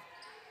 12.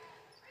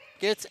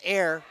 Gets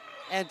air.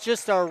 And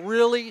just a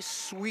really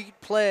sweet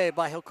play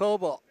by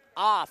Jacobo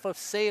off of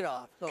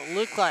Sadov. So it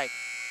looked like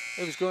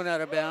it was going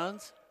out of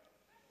bounds.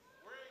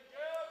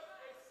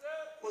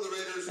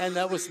 And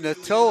that was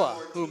Natoa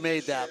who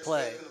made that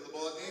play.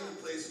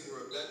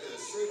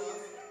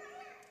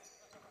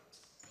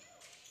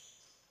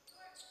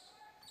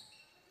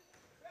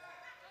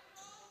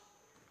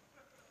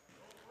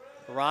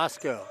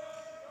 Roscoe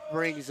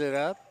brings it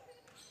up.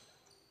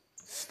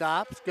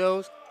 Stops,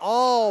 goes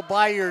all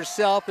by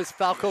yourself is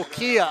Falco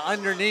Kia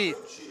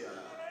underneath.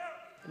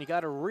 And you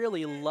got to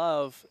really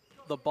love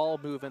the ball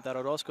movement that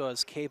Orozco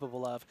is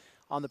capable of.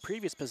 On the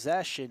previous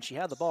possession, she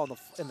had the ball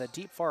in the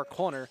deep far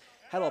corner,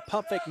 had a little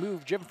pump fake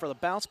move driven for the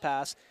bounce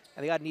pass,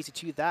 and they got an easy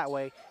 2 that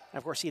way. And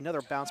of course, see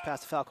another bounce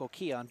pass to Falco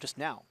Kia just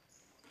now.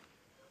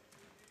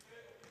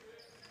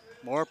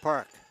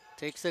 Moorpark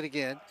takes it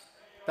again.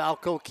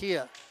 Falco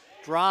Kia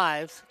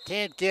drives,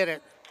 can't get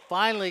it.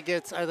 Finally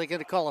gets, are they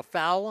going to call a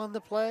foul on the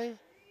play?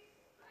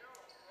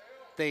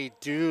 They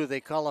do.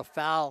 They call a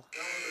foul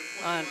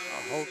on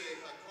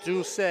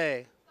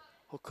Dulce.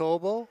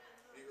 Jacobo.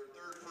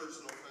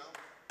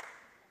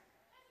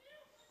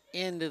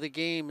 Into the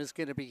game is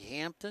going to be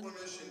Hampton.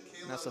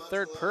 And that's the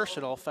third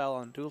personal foul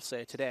on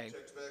Dulce today.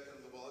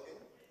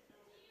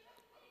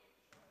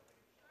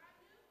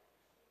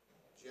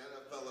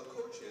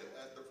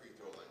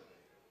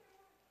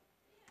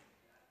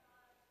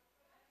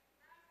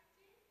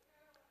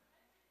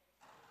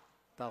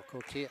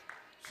 Falco Kia.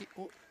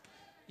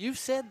 You've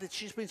said that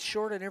she's been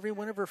short on every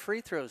one of her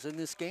free throws in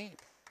this game.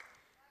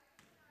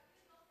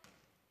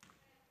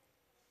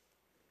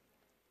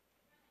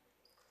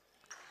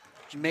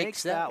 She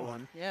makes that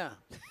one. Yeah.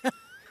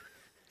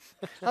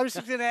 I was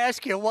just going to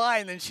ask you why,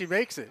 and then she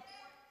makes it.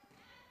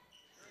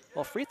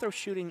 Well, free throw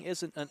shooting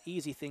isn't an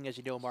easy thing, as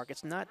you know, Mark.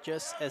 It's not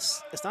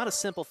a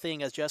simple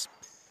thing as just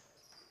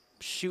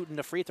shooting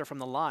a free throw from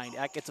the line.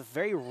 It's a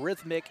very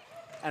rhythmic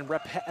and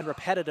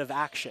repetitive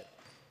action.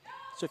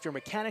 So if your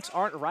mechanics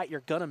aren't right,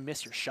 you're gonna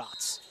miss your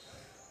shots.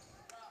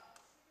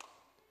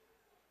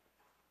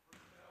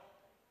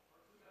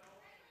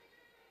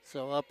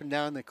 So up and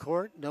down the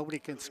court, nobody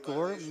can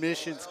score.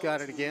 Mission's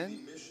got it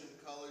again.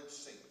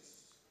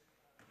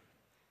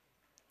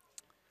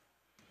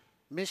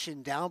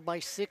 Mission down by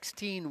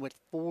 16 with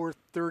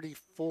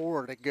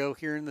 4:34 to go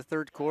here in the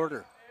third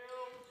quarter.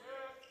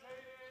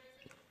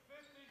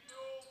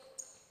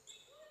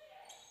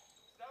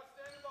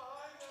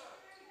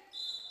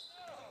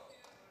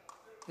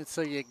 And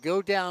so you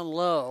go down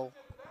low,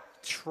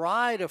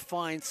 try to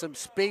find some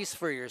space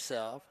for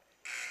yourself.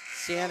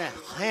 Sienna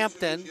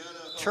Hampton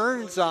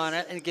turns on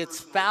it and gets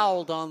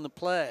fouled on the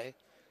play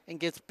and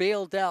gets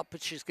bailed out,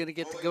 but she's going to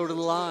get to go to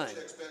the line.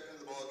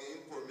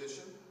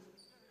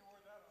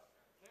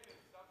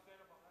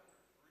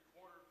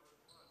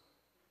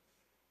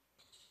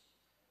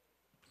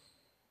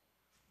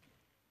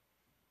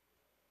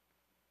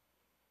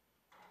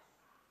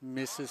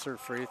 Misses her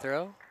free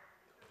throw.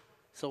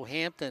 So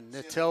Hampton,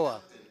 Natoa,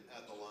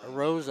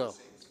 Arrozo.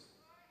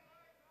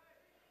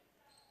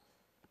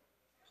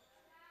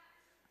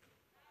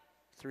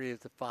 Three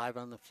of the 5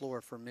 on the floor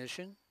for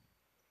Mission.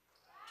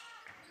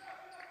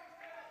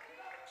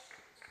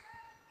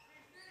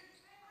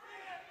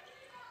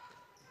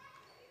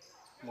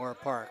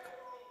 Moorpark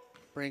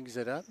brings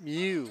it up.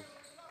 Mew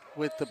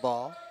with the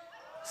ball,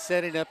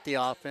 setting up the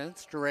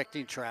offense,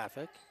 directing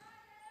traffic.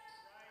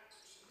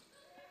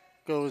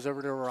 Goes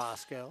over to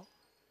Roscoe.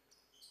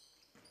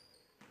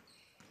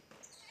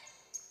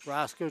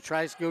 Roscoe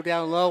tries to go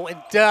down low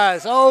and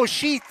does. Oh,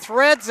 she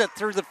threads it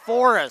through the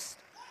forest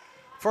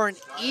for an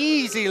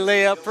easy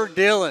layup for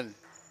Dillon.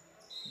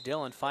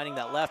 Dillon finding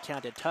that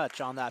left-handed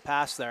touch on that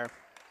pass there.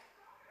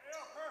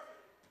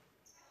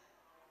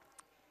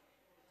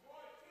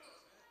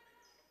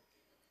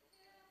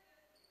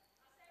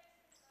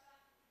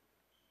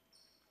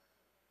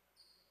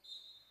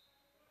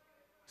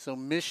 So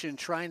Mission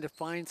trying to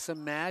find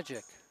some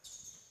magic.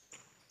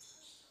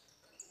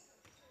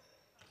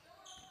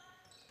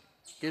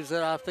 Gives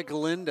it off to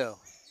Galindo.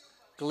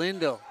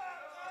 Galindo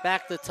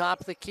back to the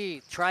top of the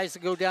key. Tries to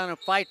go down and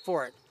fight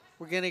for it.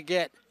 We're going to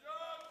get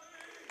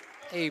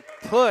a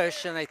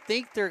push, and I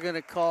think they're going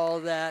to call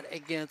that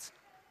against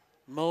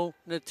Mo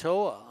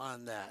Natoa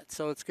on that.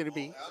 So it's going to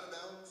be.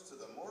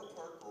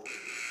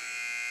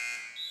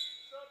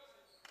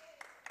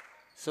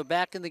 So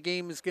back in the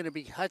game is going to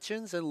be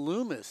Hutchins and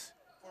Loomis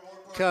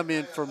come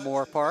in for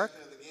Moorpark.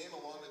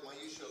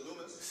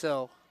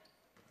 So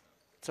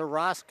it's a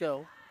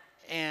Roscoe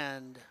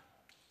and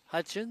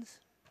Hutchins,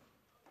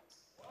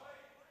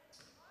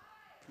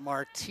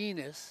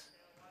 Martinez,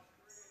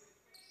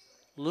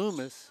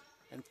 Loomis,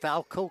 and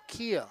Falco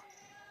Kia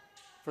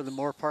for the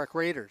Moorpark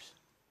Raiders.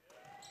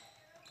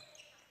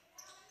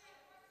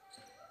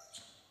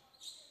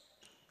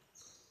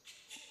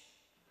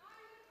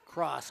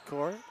 Cross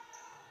court.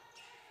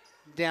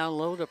 Down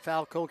low to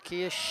Falco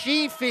Kia.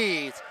 She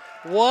feeds.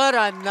 What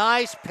a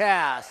nice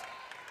pass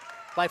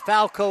by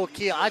Falco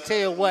Kia. I tell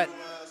you what,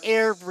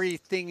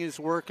 everything is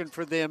working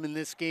for them in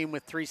this game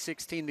with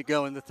 3:16 to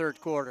go in the third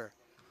quarter.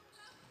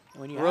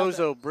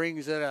 Rozo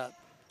brings it up.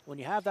 When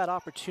you have that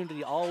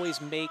opportunity,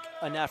 always make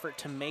an effort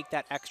to make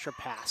that extra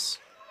pass.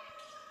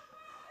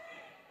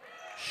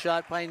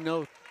 Shot by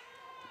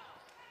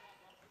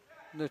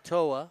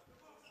Natoa.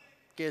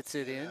 Gets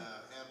it in.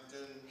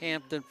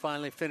 Hampton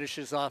finally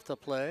finishes off the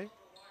play.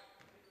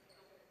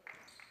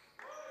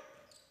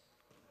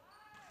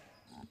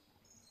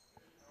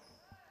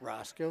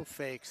 Roscoe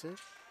fakes it.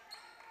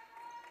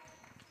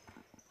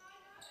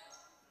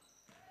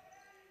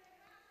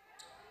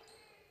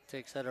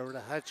 Takes that over to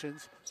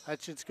Hutchins.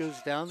 Hutchins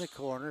goes down the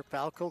corner.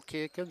 Falco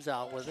Kid comes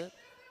out with it.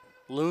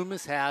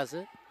 Loomis has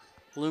it.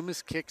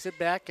 Loomis kicks it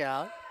back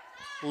out.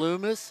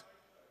 Loomis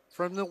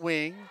from the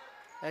wing.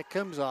 That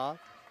comes off.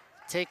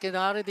 Taken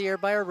out of the air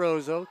by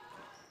Arrozo.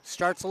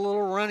 Starts a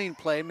little running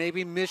play.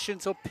 Maybe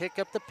Missions will pick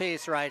up the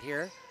pace right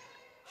here.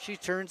 She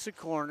turns the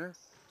corner.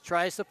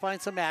 Tries to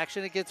find some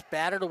action. It gets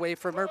battered away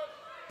from her.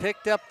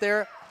 Picked up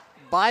there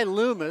by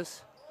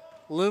Loomis.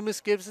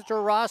 Loomis gives it to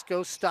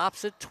Roscoe.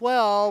 Stops at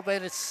 12,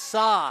 and it's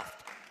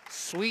soft.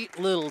 Sweet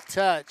little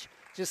touch.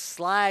 Just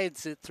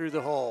slides it through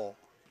the hole.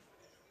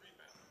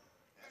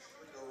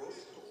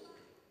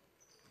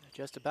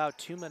 Just about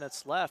 2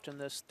 minutes left in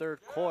this third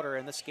quarter,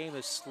 and this game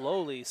is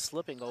slowly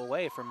slipping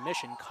away from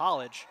Mission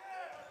College.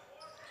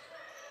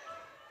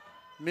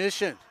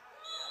 Mission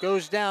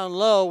goes down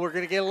low. We're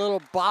going to get a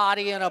little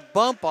body and a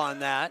bump on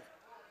that.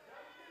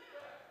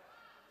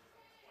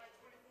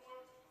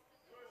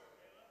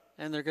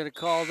 And they're going to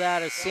call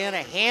that as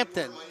Santa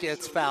Hampton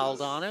gets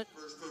fouled on it.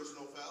 First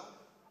personal foul.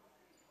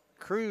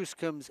 Cruz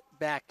comes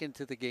back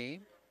into the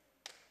game.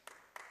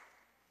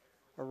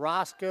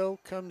 Orozco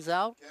comes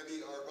out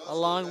Gabby Arbusco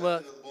along back with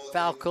into the ball game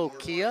Falco for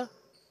Kia. Moorpark.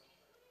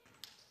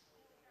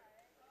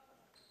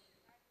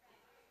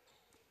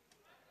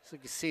 So you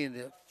can see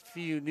a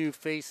few new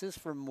faces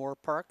from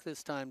Moorpark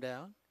this time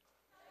down.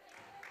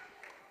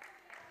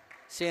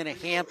 Santa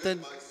Hampton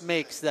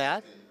makes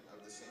that.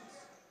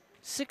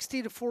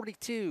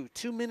 60-42,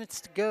 2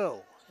 minutes to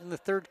go in the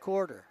third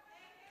quarter.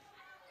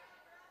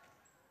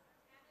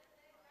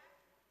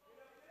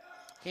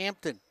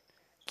 Hampton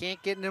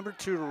can't get number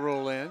 2 to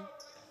roll in.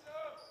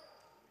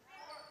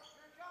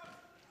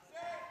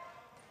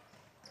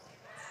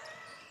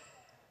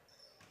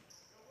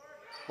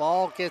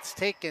 Ball gets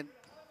taken.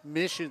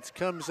 Missions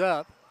comes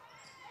up.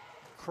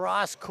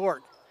 Cross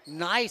court.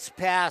 Nice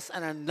pass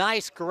and a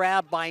nice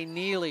grab by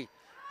Neely.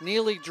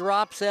 Neely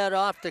drops that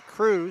off to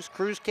Cruz.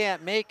 Cruz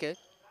can't make it.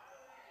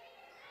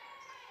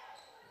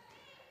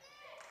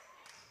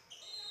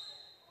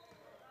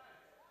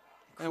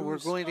 And we're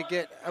going to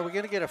get, are we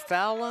going to get a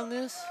foul on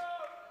this?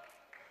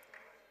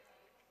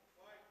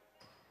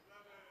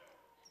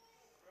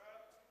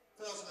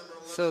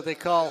 So they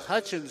call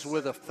Hutchins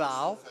with a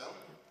foul.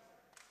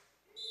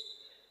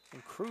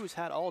 And Cruz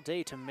had all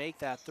day to make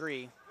that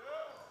three.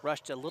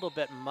 Rushed a little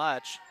bit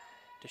much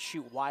to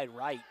shoot wide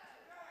right.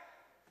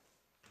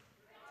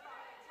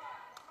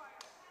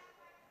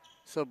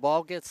 So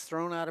ball gets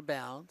thrown out of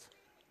bounds.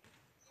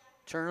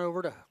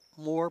 Turnover to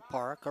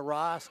Moorpark.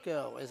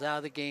 Orozco is out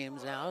of the game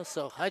now,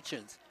 so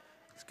Hutchins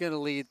is going to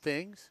lead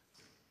things.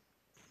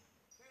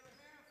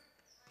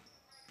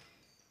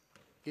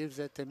 Gives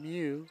it to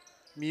Mew.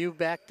 Mew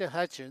back to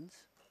Hutchins.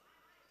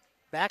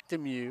 Back to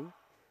Mew.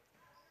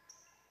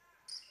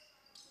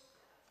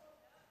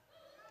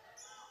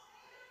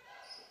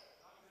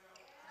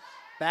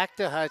 Back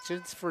to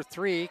Hutchins for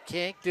 3.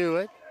 Can't do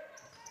it.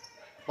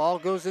 Ball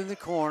goes in the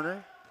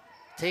corner.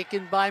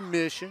 Taken by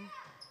Mission.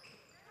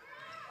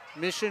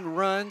 Mission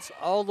runs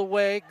all the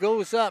way,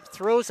 goes up,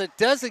 throws it,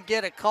 doesn't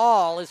get a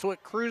call is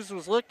what Cruz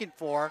was looking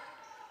for.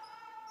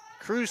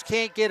 Cruz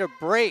can't get a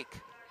break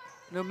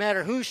no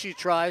matter who she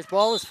tries.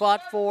 Ball is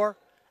fought for,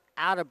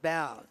 out of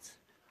bounds.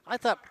 I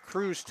thought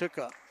Cruz took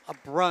a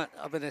brunt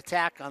of an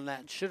attack on that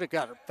and should have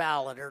got a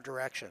foul in her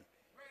direction.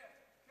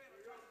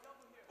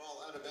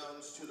 Ball out of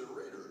bounds to the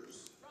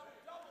Raiders.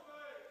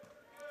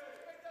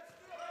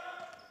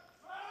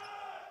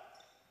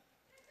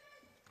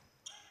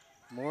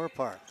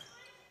 Moorpark.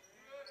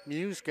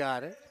 Mew's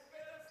got it.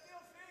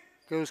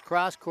 Goes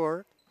cross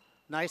court.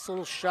 Nice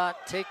little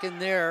shot taken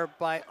there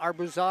by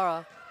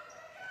Arbuzara.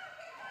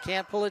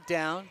 Can't pull it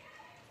down.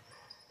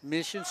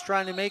 Mission's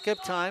trying to make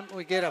up time.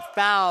 We get a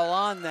foul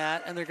on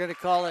that, and they're going to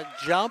call it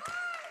jump,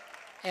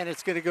 and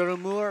it's going to go to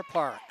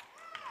Moorpark.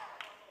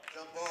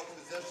 Jump ball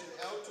possession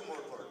out to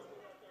Moorpark.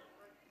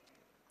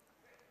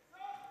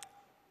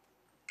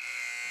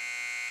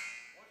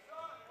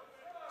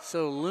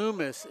 So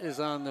Loomis is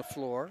on the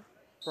floor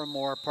for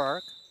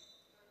Moorpark,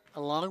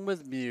 along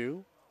with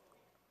Mew,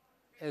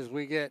 as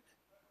we get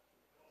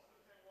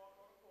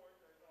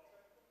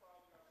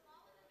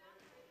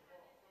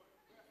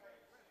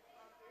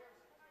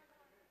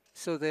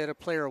so they had a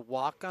player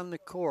walk on the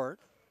court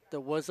that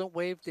wasn't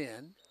waved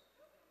in.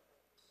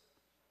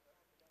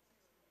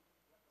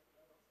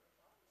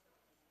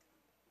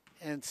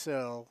 And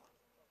so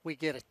we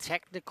get a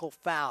technical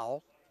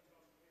foul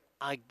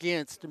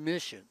against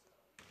Mission.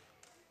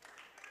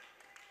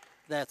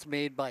 That's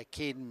made by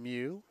Caden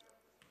Mew.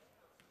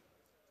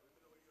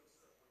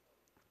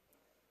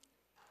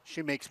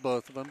 She makes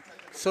both of them.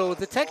 So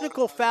the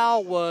technical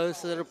foul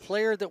was that a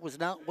player that was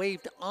not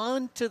waved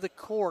onto the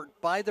court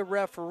by the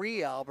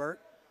referee, Albert,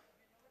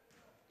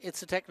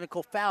 it's a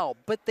technical foul.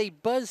 But they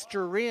buzzed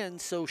her in,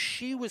 so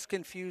she was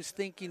confused,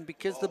 thinking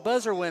because the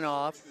buzzer went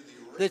off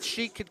that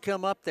she could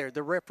come up there.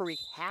 The referee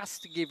has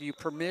to give you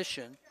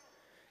permission.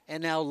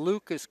 And now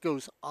Lucas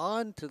goes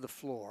onto the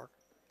floor.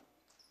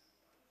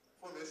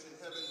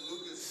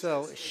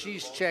 So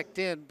she's checked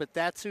in, but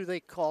that's who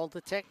they called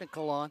the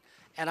technical on.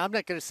 And I'm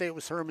not going to say it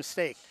was her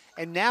mistake.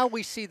 And now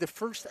we see the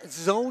first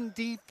zone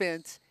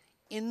defense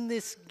in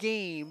this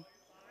game,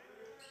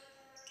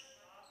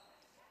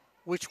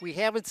 which we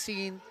haven't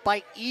seen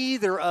by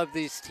either of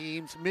these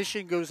teams.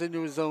 Mission goes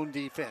into a zone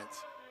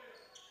defense.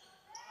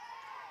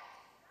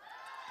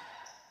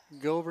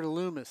 Go over to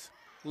Loomis.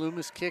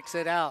 Loomis kicks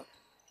it out.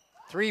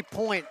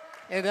 3-point.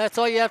 And that's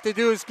all you have to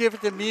do is give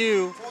it to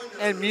Mew,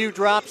 and Mew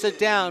drops it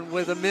down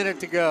with a minute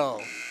to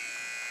go.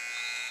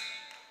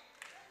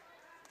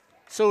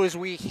 So as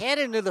we head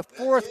into the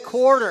fourth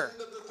quarter,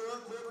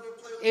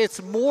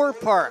 it's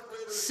Moorpark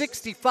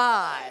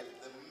 65,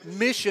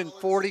 Mission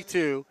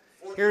 42,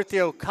 here at the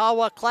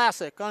Okawa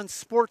Classic on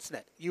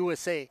Sportsnet,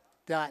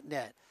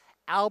 USA.net.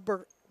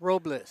 Albert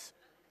Robles,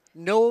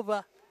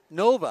 Nova,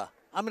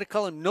 I'm going to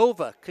call him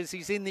Nova because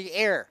he's in the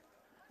air,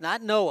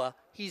 not Noah,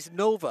 he's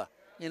Nova.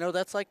 You know,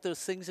 that's like those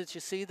things that you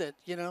see that,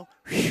 you know,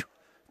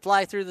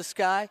 fly through the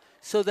sky.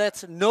 So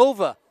that's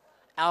Nova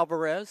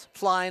Alvarez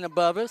flying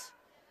above us.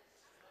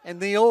 And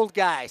the old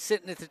guy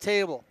sitting at the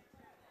table.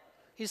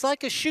 He's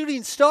like a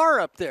shooting star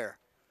up there.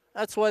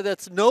 That's why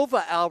that's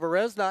Nova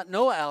Alvarez, not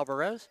Noah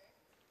Alvarez.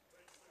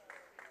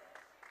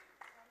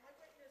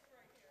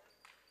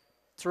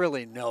 It's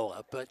really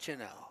Noah, but you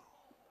know,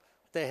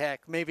 what the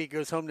heck? Maybe he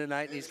goes home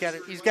tonight and he's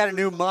got a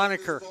new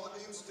moniker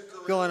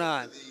going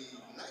on.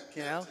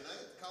 You know.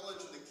 College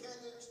of the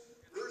Canyons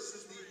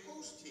versus the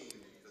host team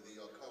for the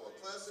Okawa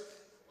Classic,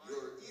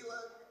 your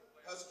ELAC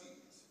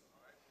Huskies.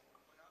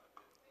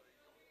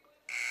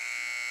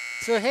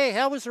 So hey,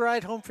 how was the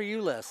ride home for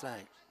you last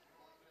night?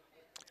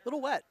 A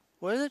little wet.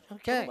 Was it?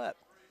 Okay. A little wet.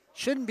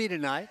 Shouldn't be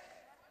tonight.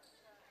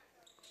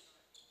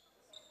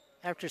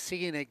 After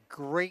seeing a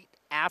great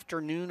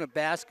afternoon of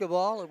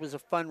basketball, it was a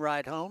fun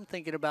ride home,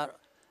 thinking about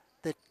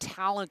the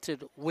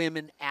talented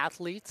women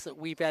athletes that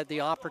we've had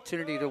the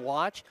opportunity to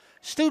watch.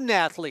 Student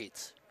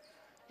athletes,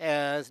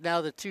 as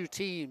now the two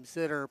teams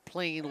that are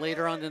playing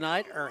later on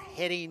tonight are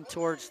heading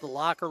towards the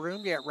locker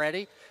room, get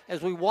ready.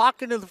 As we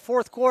walk into the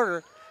fourth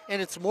quarter,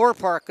 and it's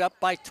Moorpark up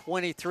by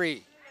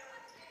 23.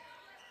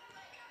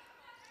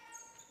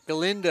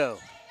 Galindo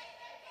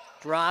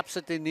drops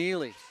it to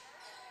Neely.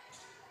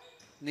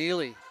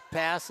 Neely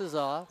passes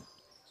off.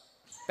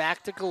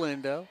 Back to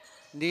Galindo.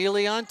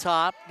 Neely on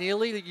top.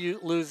 Neely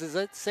loses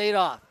it.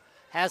 Sadoff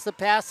has the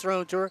pass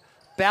thrown to her.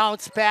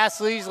 Bounce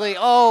pass easily.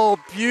 Oh,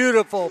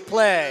 beautiful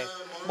play.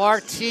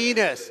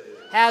 Martinez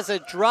has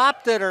it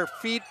dropped at her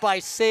feet by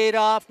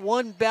Sadoff.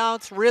 One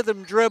bounce,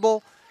 rhythm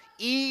dribble.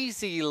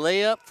 Easy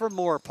layup for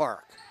Moorpark.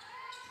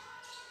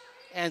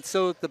 And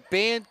so the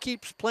band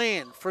keeps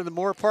playing for the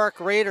Moorpark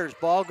Raiders.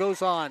 Ball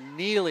goes on.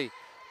 Neely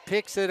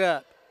picks it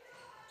up.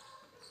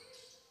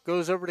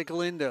 Goes over to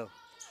Galindo.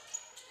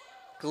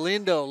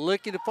 Galindo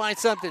looking to find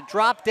something.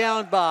 Dropped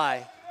down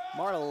by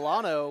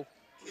Martellano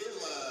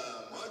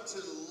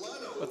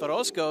with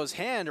Orozco's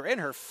hand in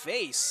her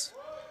face.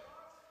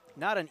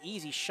 Not an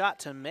easy shot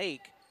to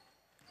make.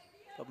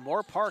 But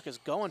Moorpark is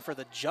going for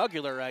the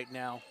jugular right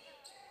now.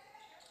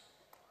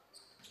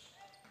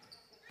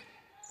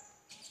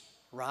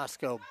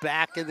 Roscoe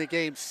back in the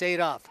game.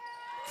 Sadoff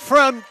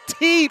from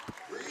deep.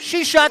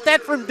 She shot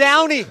that from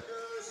Downey.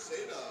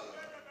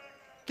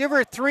 Give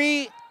her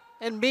 3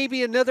 and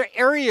maybe another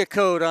area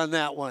code on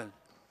that one.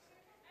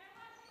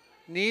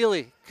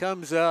 Neely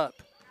comes up.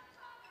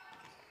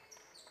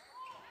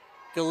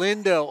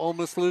 Galindo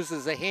almost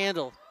loses a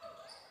handle.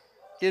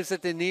 Gives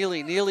it to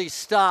Neely. Neely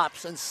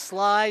stops and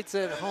slides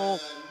it home.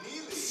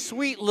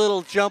 Sweet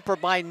little jumper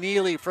by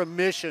Neely from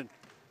Mission.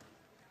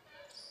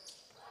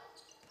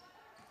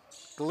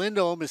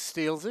 Galindo almost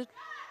steals it.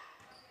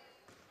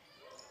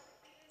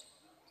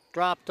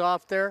 Dropped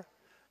off there.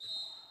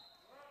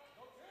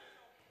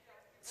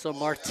 So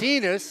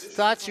Martinez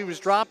thought she was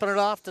dropping it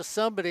off to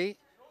somebody.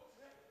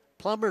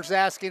 Plumber's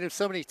asking if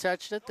somebody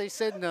touched it. They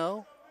said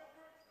no.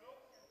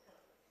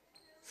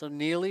 So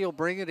Neely will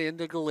bring it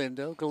into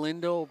Galindo.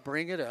 Galindo will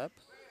bring it up.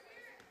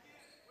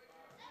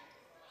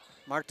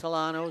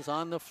 Martellano's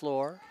on the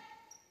floor.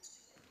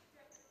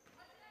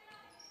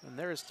 And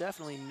there is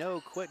definitely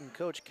no quitting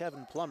Coach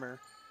Kevin Plummer.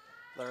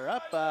 They're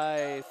up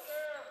by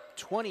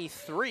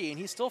 23, and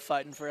he's still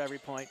fighting for every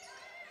point.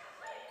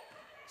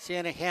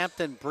 Sienna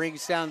Hampton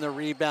brings down the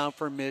rebound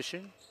for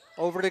Mission.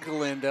 Over to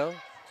Galindo.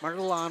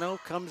 Martellano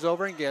comes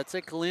over and gets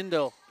it.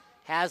 Galindo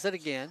has it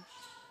again.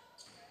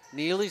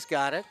 Neely's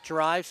got it.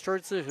 Drives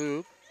towards the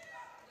hoop.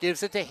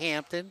 Gives it to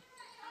Hampton.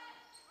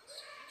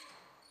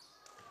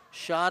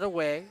 Shot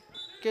away.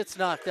 Gets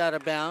knocked out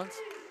of bounds.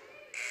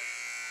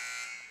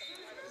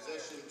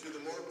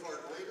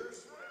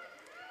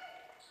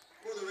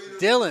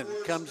 Dillon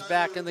comes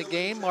back in the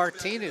game.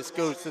 Martinez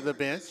goes to the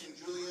bench.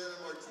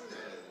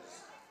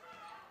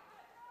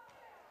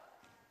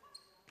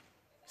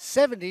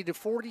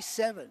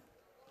 70-47.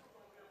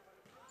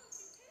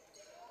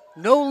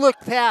 No look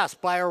pass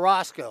by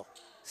Orozco.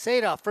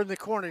 Sadoff from the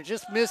corner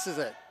just misses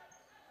it.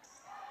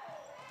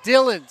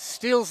 Dillon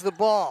steals the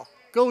ball,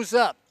 goes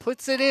up,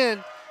 puts it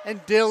in,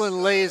 and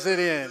Dillon lays it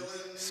in.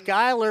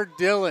 Skylar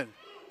Dillon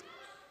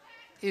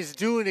is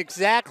doing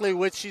exactly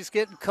what she's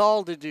getting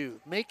called to do,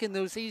 making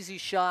those easy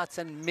shots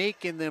and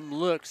making them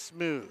look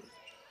smooth.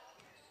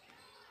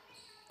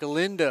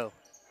 Galindo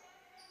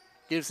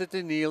gives it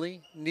to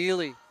Neely.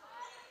 Neely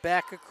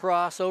back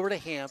across over to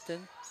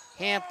Hampton.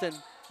 Hampton,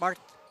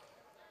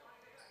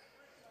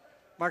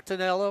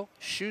 Martinello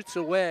shoots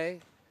away,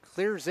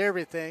 clears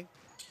everything.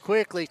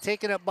 Quickly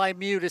taken up by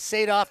Muta.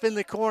 Sadoff in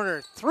the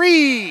corner.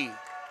 3!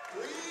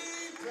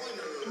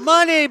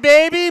 Money,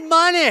 baby,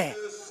 money!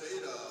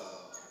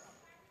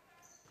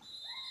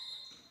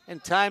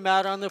 And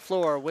timeout on the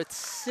floor with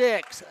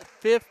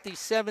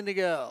 6:57 to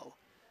go.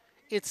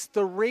 It's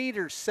the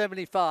Raiders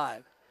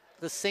 75,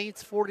 the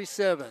Saints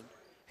 47.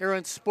 Here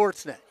on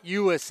Sportsnet,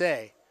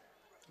 USA.net.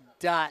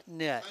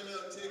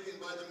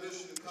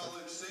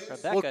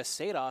 Rebecca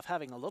Sadoff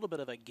having a little bit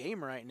of a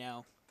game right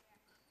now.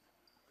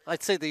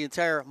 I'd say the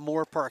entire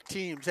Moorpark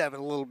team's having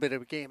a little bit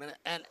of a game.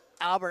 And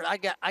Albert, I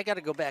got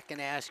to go back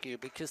and ask you,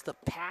 because the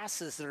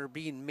passes that are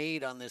being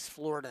made on this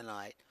floor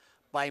tonight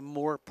by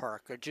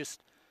Moorpark are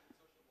just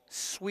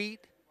sweet,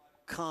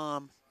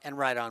 calm, and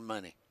right on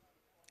money.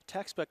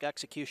 Textbook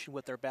execution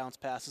with their bounce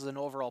passes and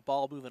overall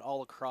ball movement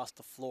all across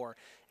the floor.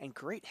 And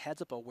great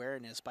heads-up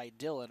awareness by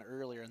Dylan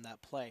earlier in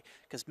that play,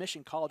 because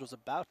Mission College was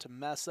about to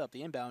mess up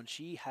the inbound.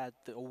 She had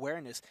the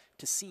awareness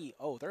to see,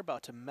 oh, they're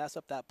about to mess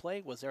up that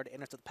play, was there to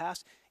intercept the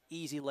pass.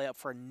 Easy layup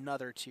for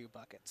another 2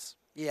 buckets.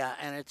 Yeah,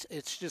 and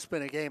it's just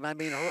been a game. I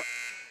mean,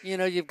 you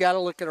know, you've got to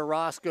look at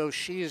Orozco.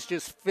 She has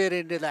just fit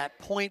into that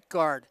point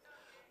guard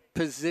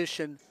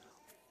position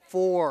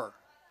for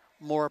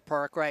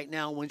Moorpark right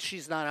now. When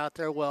she's not out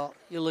there, well,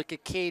 you look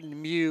at Caden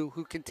Mew,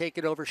 who can take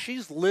it over.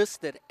 She's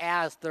listed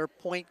as their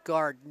point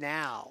guard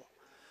now.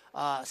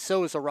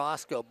 So is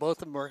Orozco.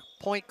 Both of them are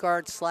point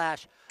guard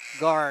 /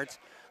 guards.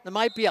 There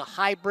might be a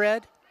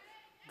hybrid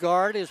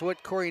guard, is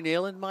what Corey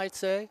Nayland might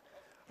say.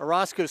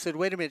 Orozco said,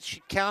 wait a minute.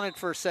 She counted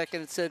for a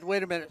second and said,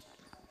 wait a minute.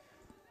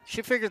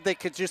 She figured they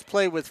could just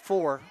play with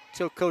 4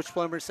 until Coach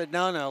Plummer said,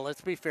 no, let's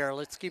be fair.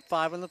 Let's keep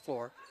 5 on the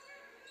floor.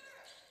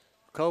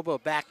 Kobo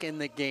back in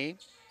the game.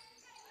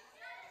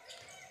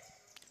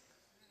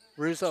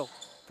 Russo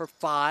for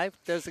 5,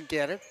 doesn't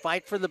get it.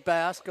 Fight for the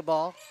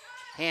basketball.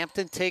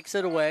 Hampton takes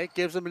it away,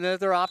 gives them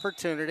another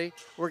opportunity.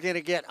 We're going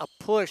to get a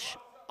push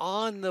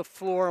on the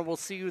floor, and we'll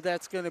see who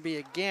that's going to be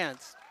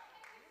against.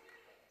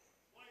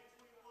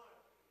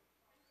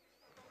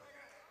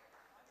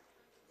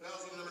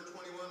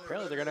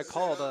 Apparently they're going to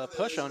call the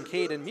push on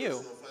Caden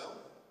Mew.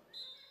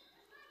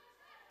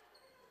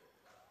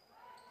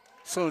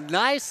 So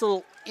nice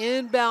little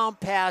inbound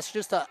pass,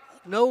 just a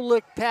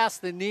no-look pass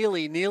to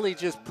Neely. Neely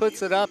just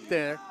puts it up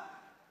there.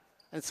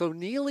 And so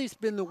Neely's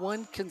been the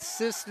one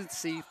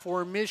consistency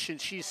for Mission.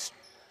 She's,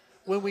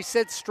 when we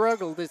said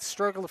struggled, it's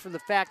struggled from the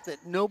fact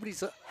that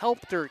nobody's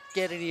helped her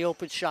get any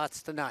open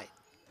shots tonight.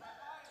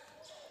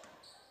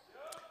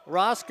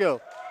 Roscoe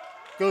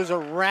goes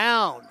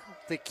around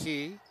the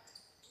key,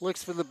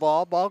 looks for the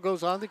ball. Ball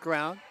goes on the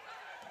ground.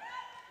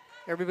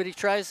 Everybody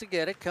tries to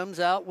get it. Comes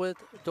out with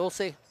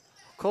Dulce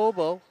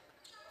Kobo.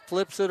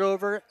 Flips it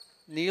over.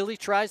 Neely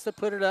tries to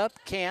put it up.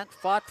 Can't.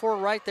 Fought for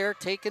right there.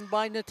 Taken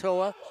by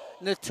Natoa.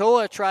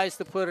 Natoa tries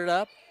to put it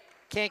up.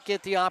 Can't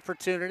get the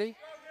opportunity.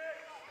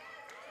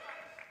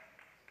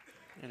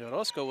 And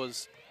Orozco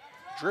was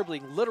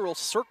dribbling literal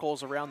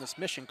circles around this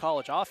Mission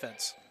College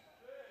offense.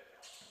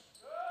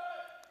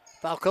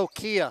 Falco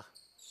Kia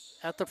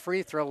at the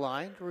free throw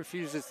line.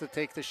 Refuses to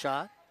take the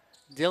shot.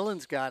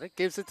 Dylan's got it.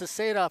 Gives it to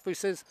Sadoff, who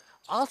says,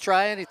 I'll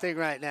try anything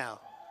right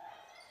now.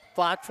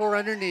 Fought for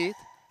underneath.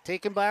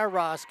 Taken by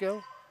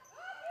Orozco.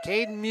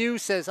 Caden Mew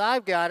says,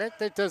 I've got it.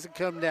 That doesn't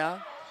come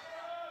down.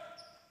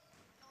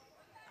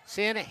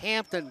 Santa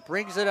Hampton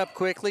brings it up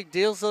quickly,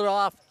 deals it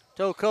off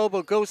to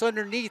Okobo, goes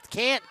underneath,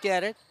 can't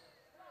get it.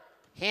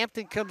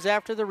 Hampton comes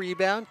after the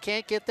rebound,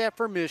 can't get that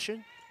for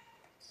Mission.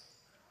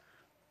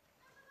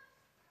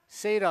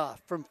 Sadoff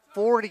from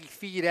 40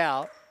 feet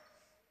out.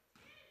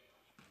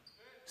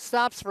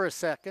 Stops for a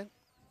second.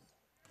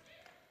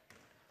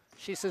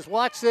 She says,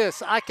 watch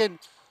this. I can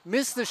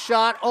miss the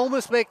shot,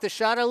 almost make the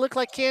shot. I look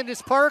like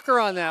Candace Parker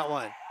on that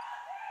one.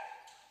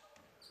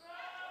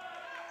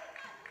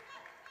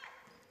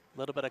 A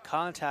little bit of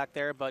contact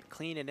there, but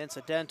clean and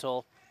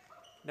incidental.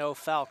 No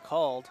foul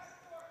called.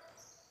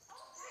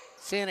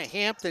 Santa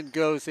Hampton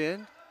goes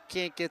in,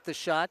 can't get the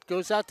shot,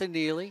 goes out to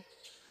Neely.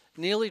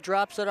 Neely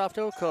drops it off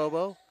to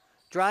Okobo,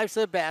 drives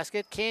to the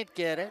basket, can't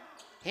get it.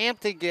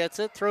 Hampton gets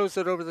it, throws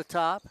it over the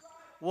top.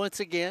 Once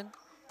again,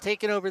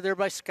 taken over there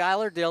by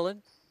Skylar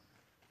Dillon.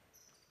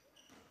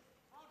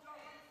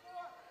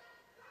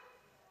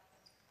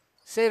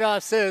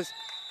 Sadoff says,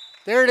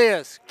 there it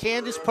is.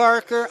 Candace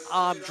Parker,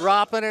 I'm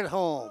dropping it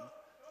home.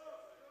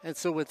 And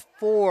so with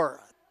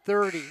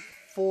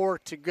 4:34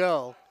 to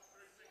go,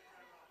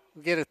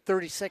 we get a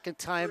 30-second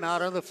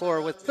timeout on the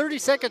floor. With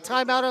 30-second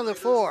timeout on the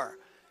floor,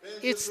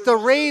 it's the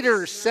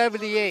Raiders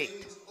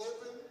 78,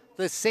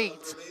 the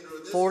Saints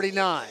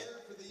 49,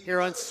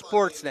 here on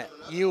Sportsnet,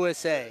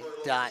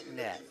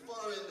 USA.net.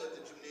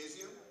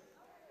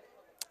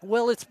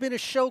 Well, it's been a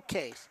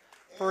showcase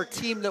for a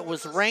team that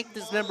was ranked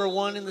as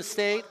 #1 in the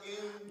state,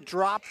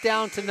 dropped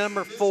down to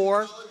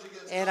 #4,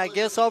 and I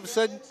guess all of a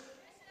sudden,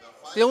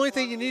 the only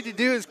thing you need to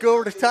do is go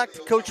over to talk to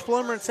Coach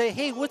Plummer and say,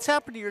 hey, what's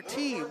happened to your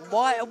team?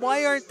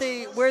 Why aren't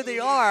they where they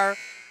are?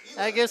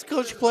 I guess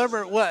Coach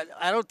Plummer, what?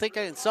 I don't think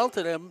I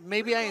insulted him.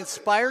 Maybe I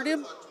inspired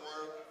him?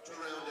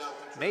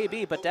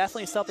 Maybe, but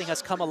definitely something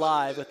has come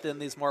alive within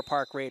these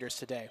Moorpark Raiders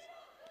today.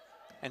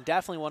 And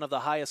definitely one of the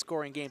highest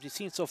scoring games we've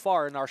seen so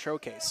far in our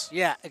showcase.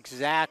 Yeah,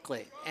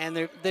 exactly. And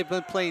they've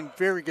been playing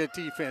very good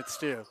defense,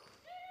 too.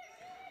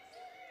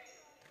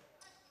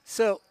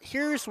 So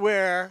here's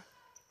where,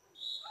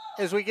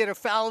 as we get a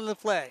foul in the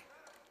play,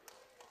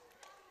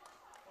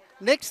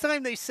 next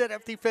time they set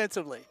up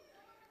defensively,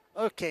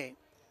 okay,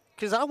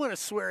 because I want to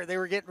swear they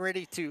were getting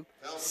ready to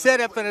set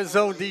up in a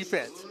zone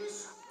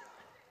defense.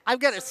 I've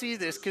got to see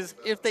this, because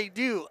if they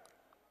do,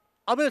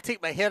 I'm going to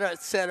take my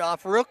headset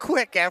off real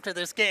quick after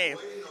this game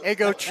and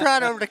go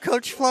trot over to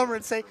Coach Plummer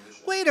and say,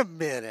 wait a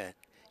minute,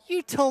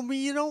 You told me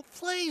you don't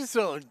play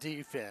zone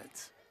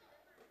defense.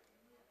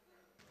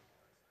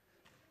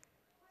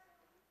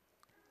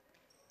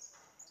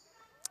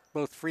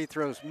 Both free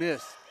throws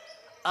missed.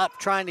 Up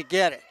trying to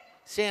get it.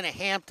 Santa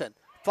Hampton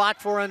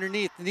fought for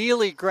underneath.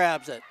 Neely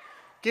grabs it.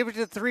 Give it to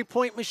the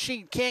three-point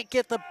machine. Can't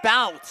get the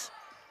bounce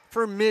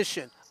for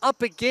Mission.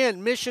 Up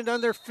again. Mission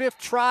on their 5th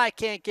try.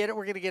 Can't get it.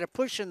 We're going to get a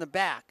push in the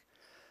back.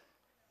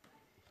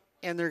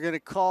 And they're going to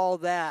call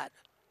that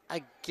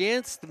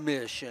against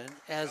Mission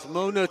as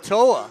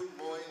Monotoa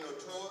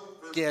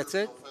gets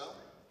it.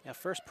 Yeah,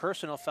 first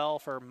personal foul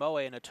for Moe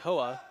and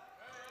Otoa.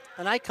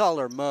 And I call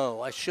her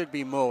Mo. I should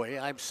be Moe.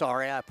 I'm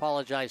sorry. I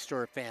apologize to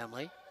her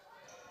family.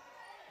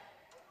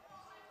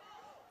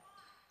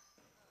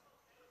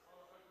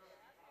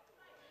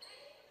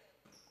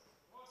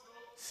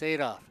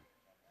 Sadoff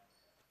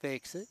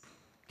fakes it.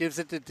 Gives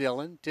it to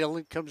Dylan.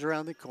 Dylan comes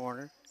around the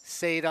corner.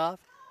 Sadoff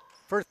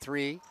for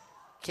 3.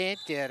 Can't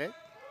get it.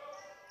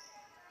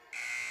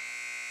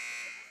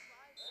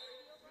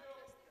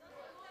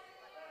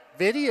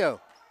 Video.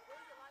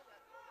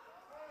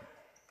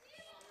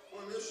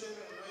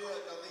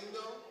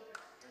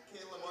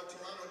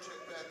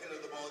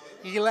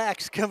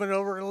 ELAC's coming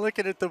over and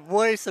looking at the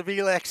voice of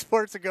ELAC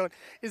Sports and going,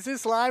 is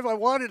this live? I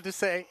wanted to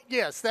say,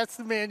 yes, that's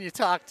the man you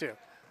talk to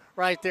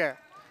right there.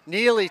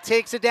 Neely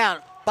takes it down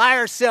by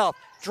herself,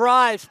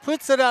 drives,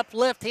 puts it up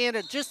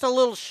left-handed, just a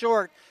little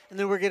short, and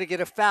then we're going to get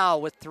a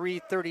foul with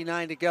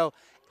 3:39 to go.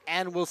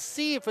 And we'll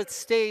see if it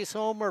stays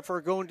home or if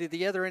we're going to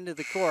the other end of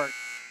the court.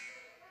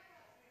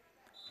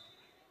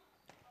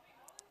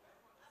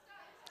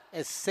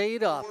 As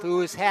Sadoff,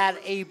 who has had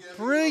a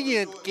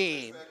brilliant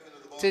game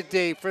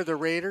today for the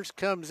Raiders,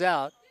 comes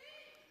out,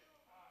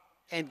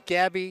 and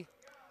Gabby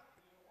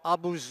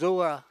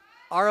Abarzua,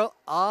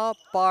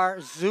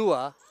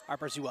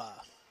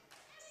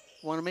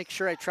 want to make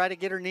sure I try to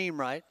get her name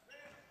right.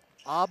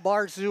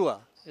 Abarzua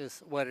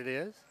is what it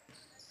is.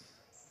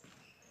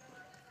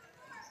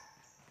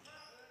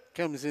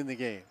 Comes in the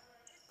game.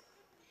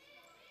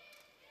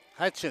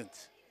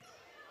 Hutchins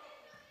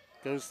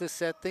goes to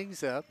set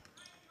things up.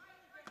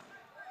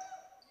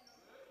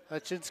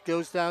 Hutchins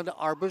goes down to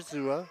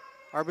Abarzua.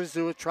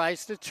 Abarzua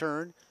tries to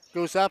turn,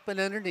 goes up and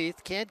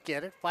underneath, can't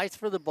get it, fights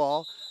for the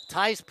ball,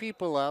 ties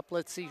people up.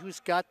 Let's see who's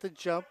got the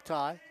jump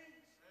tie.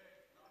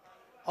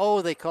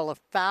 Oh, they call a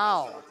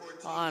foul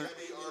on.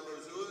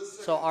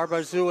 So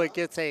Abarzua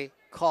gets a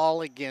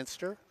call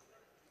against her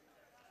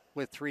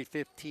with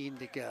 3:15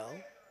 to go.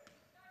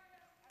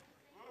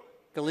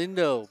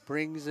 Galindo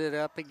brings it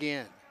up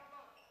again.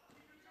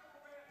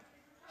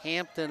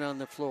 Hampton on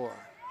the floor.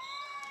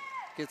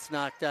 Gets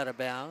knocked out of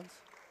bounds.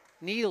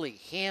 Neely,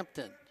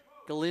 Hampton,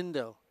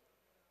 Galindo.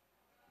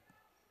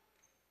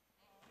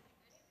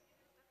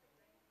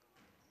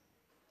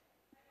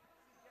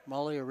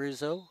 Molly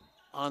Rizzo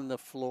on the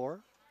floor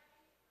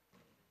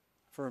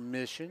for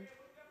Mission.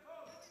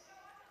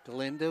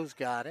 Galindo's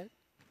got it.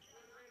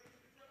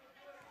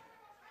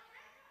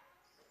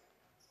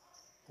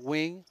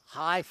 Wing,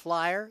 high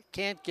flyer,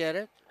 can't get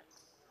it.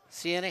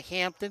 Sienna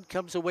Hampton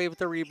comes away with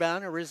the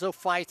rebound. Rizzo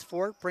fights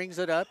for it, brings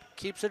it up,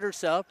 keeps it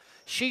herself.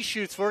 She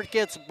shoots for it,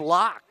 gets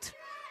blocked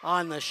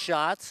on the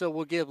shot, so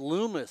we'll give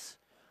Loomis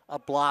a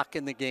block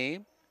in the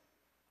game.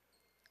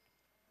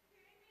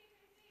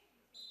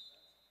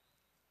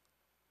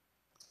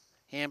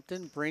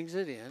 Hampton brings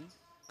it in.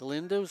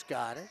 Galindo's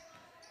got it.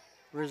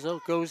 Rizzo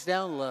goes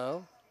down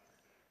low.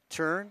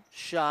 Turn,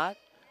 shot.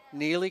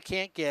 Neely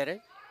can't get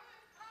it.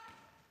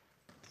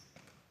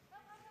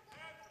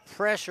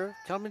 Pressure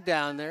coming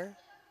down there.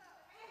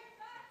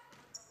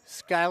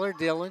 Skylar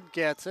Dillon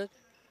gets it.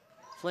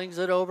 Flings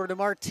it over to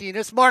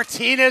Martinez.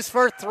 Martinez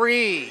for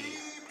 3.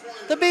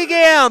 The big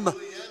M.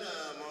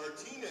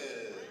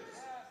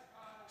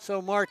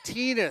 So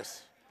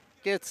Martinez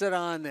gets it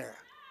on there.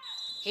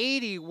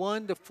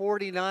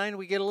 81-49.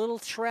 We get a little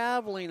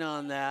traveling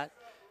on that.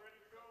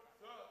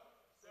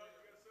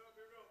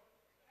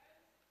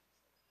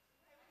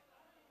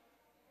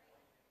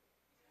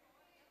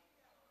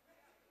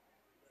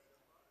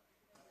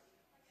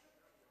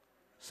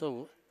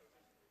 So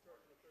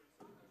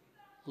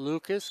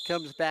Lucas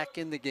comes back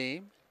in the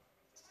game.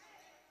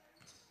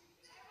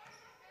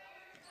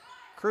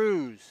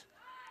 Cruz,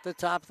 the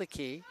top of the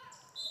key.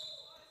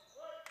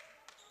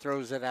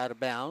 Throws it out of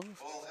bounds.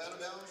 Ball out of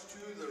bounds to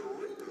the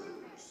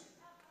Raiders.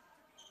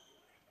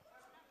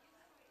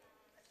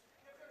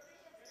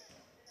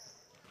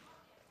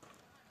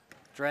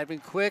 Driving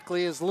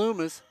quickly is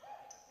Loomis.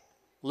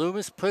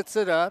 Loomis puts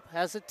it up,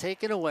 has it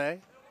taken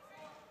away.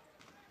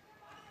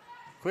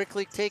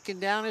 Quickly taken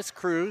down is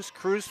Cruz.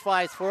 Cruz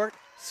fights for it.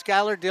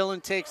 Skylar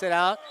Dillon takes it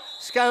out.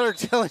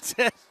 Skylar Dillon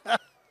says,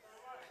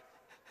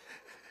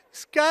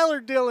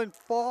 Skylar Dillon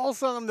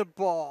falls on the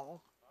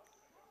ball,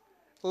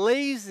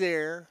 lays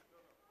there,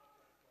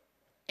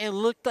 and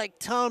looked like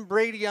Tom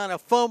Brady on a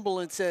fumble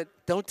and said,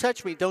 don't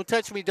touch me, don't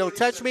touch me, don't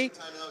touch me.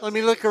 Let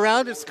me look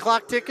around, it's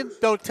clock ticking,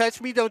 don't touch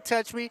me, don't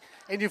touch me.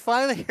 And you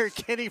finally hear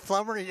Kenny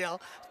Plummer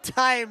yell,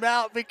 time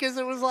out, because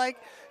it was like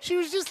she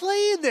was just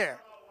laying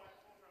there.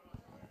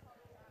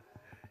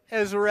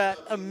 as we're at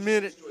a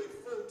minute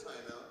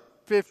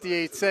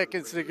 58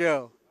 seconds to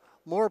go.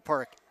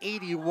 Moorpark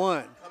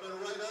 81,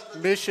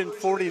 Mission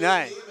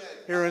 49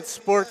 here on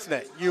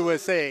Sportsnet,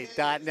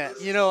 USA.net.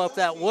 You know, if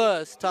that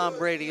was Tom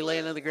Brady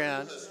laying on the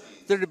ground,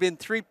 there'd have been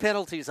 3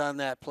 penalties on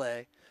that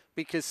play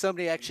because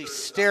somebody actually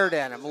stared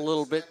at him a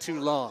little bit too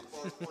long.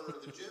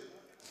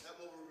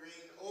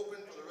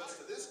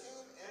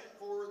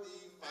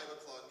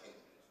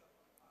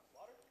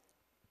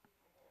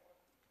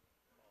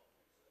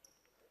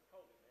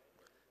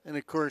 And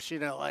of course, you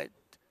know,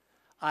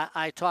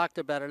 I talked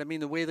about it. I mean,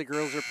 the way the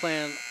girls are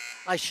playing,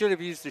 I should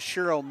have used the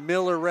Cheryl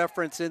Miller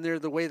reference in there,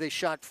 the way they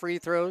shot free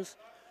throws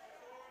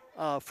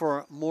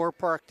for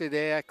Moorpark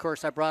today. Of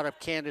course, I brought up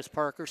Candace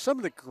Parker, some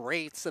of the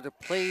greats that have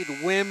played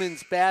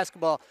women's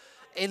basketball.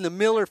 In the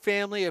Miller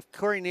family, if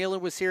Corey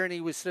Nealon was here and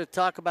he was to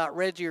talk about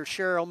Reggie or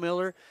Cheryl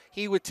Miller,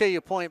 he would tell you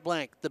point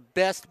blank, the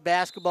best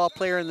basketball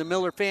player in the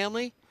Miller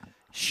family,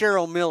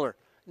 Cheryl Miller.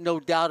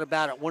 No doubt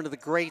about it, one of the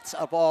greats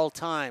of all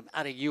time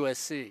out of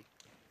USC.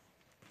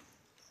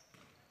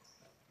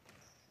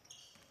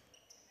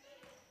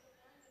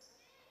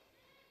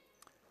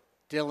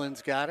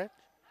 Dillon's got it,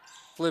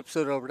 flips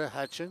it over to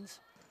Hutchins.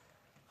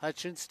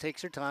 Hutchins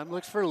takes her time,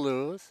 looks for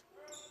Lewis.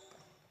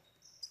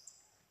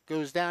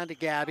 Goes down to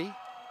Gabby.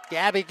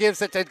 Gabby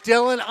gives it to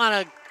Dillon on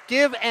a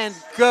give and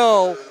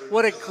go.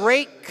 What a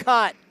great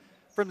cut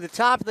from the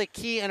top of the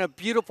key and a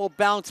beautiful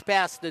bounce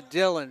pass to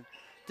Dillon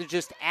to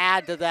just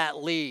add to that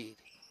lead.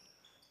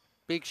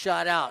 Big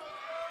shot out,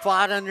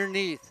 fought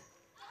underneath.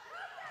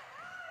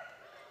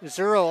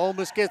 Zero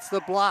almost gets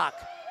the block.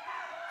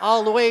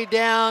 All the way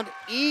down,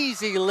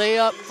 easy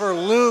layup for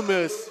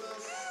Loomis.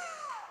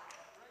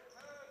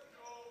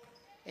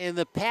 In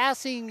the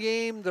passing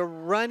game, the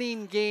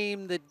running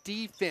game, the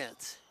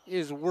defense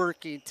is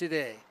working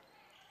today.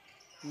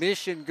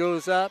 Mission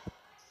goes up.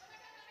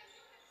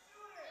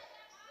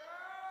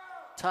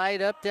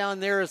 Tied up down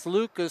there is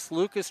Lucas.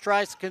 Lucas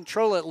tries to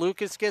control it.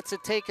 Lucas gets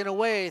it taken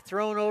away,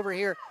 thrown over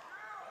here.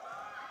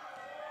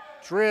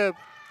 Drib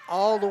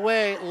all the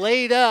way,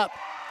 laid up,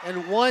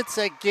 and once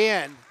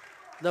again,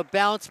 the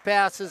bounce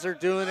passes are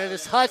doing it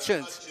as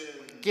Hutchins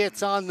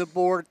gets on the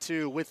board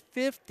too with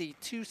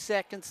 52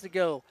 seconds to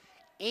go.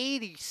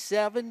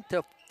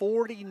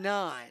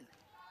 87-49.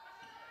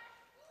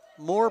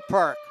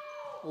 Moorpark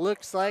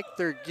looks like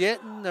they're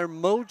getting their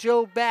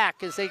mojo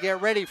back as they get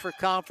ready for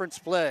conference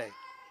play.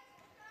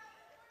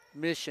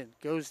 Mission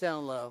goes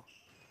down low.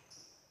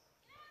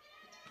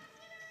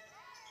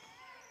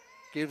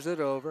 Gives it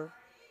over.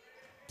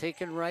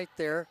 Taken right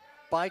there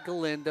by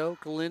Galindo.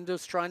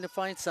 Galindo's trying to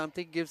find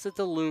something, gives it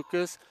to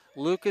Lucas.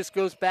 Lucas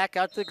goes back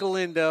out to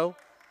Galindo,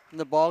 and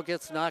the ball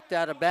gets knocked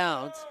out of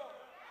bounds.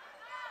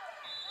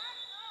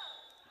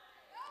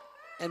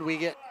 And we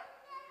get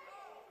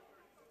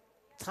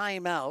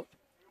timeout.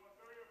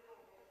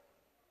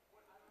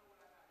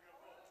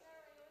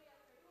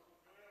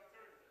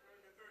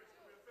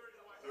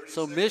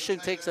 So Mission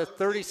takes a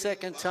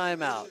 30-second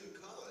timeout.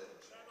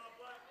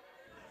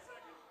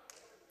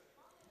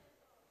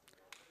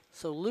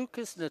 So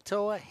Lucas,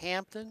 Natoa,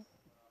 Hampton,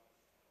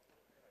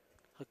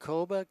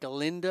 Jacoba,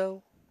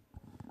 Galindo,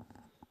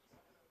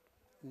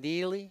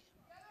 Neely,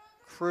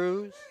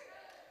 Cruz,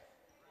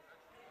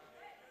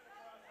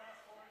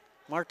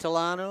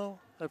 Martellano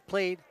have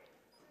played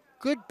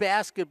good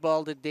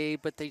basketball today,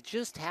 but they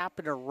just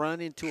happen to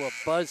run into a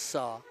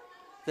buzzsaw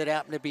that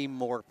happened to be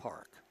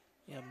Moorpark.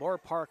 Yeah,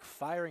 Moorpark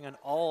firing on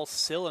all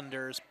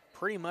cylinders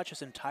pretty much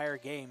this entire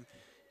game.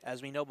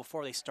 As we know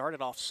before, they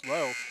started off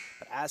slow,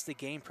 but as the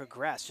game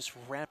progressed, just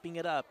ramping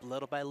it up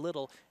little by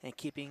little and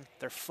keeping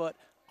their foot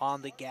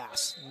on the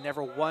gas,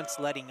 never once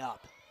letting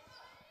up.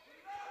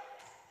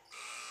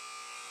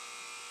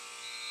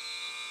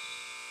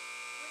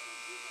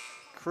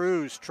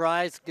 Cruz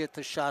tries to get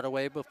the shot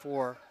away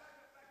before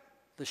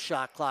the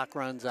shot clock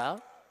runs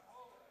out.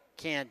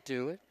 Can't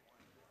do it.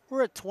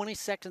 We're at 20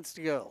 seconds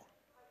to go.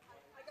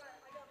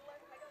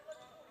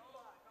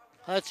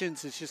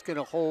 Hutchins is just going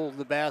to hold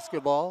the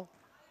basketball.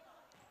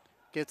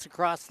 Gets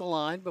across the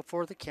line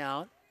before the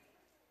count.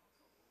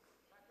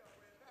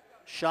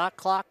 Shot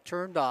clock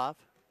turned off.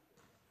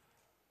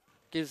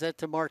 Gives that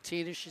to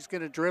Martinez. She's going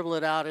to dribble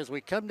it out as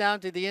we come down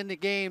to the end of the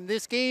game.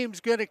 This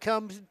game's going to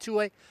come to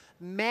a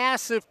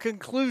massive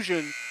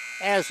conclusion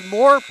as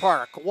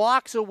Moorpark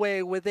walks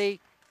away with a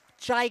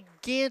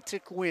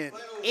gigantic win,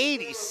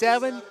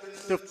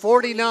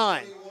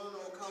 87-49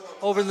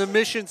 over the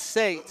Mission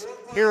Saints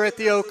here at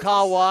the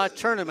Okawa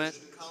tournament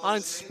on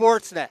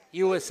Sportsnet,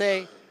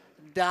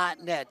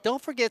 USA.net.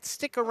 Don't forget,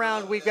 stick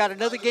around. We've got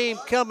another game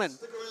coming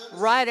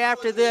right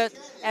after that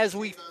as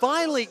we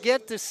finally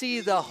get to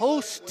see the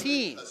host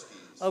team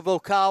of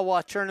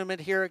Okawa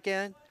tournament here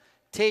again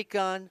take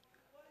on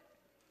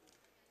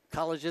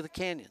College of the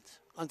Canyons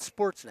on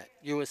Sportsnet,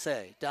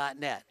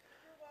 USA.net.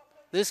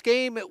 This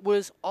game, it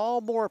was all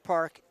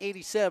Moorpark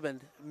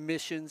 87,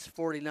 Missions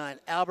 49.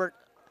 Albert,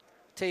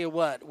 tell you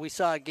what, we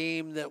saw a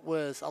game that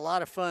was a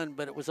lot of fun,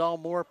 but it was all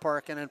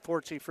Moorpark, and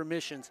unfortunately for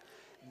Missions,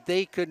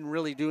 they couldn't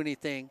really do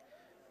anything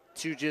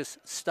to just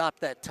stop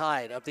that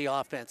tide of the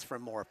offense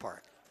from Moorpark.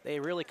 They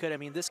really could. I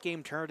mean, this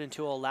game turned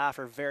into a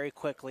laugher very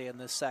quickly in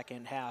the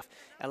second half.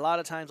 And a lot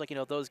of times, like,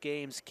 those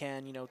games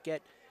can,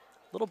 get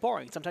a little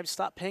boring. Sometimes you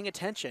stop paying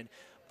attention.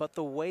 But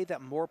the way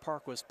that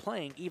Moorpark was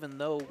playing, even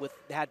though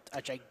they had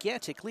a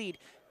gigantic lead,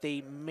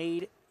 they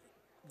made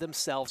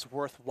themselves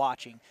worth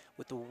watching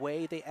with the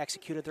way they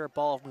executed their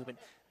ball movement,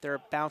 their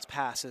bounce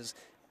passes,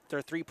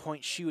 their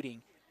three-point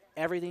shooting.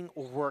 Everything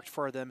worked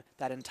for them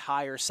that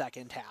entire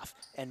second half.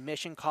 And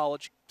Mission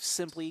College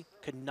simply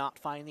could not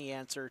find the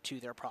answer to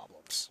their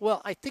problems.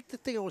 Well, I think the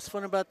thing that was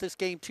fun about this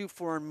game, too,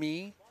 for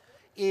me,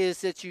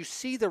 is that you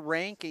see the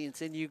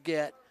rankings and you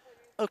get,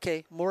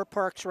 okay,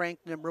 Moorpark's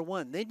ranked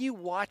 #1. Then you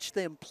watch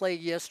them play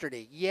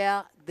yesterday.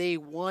 Yeah, they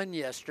won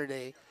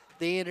yesterday.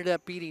 They ended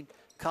up beating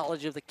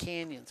College of the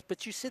Canyons.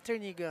 But you sit there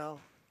and you go,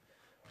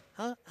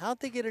 huh? How'd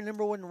they get a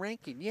 #1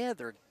 ranking? Yeah,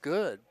 they're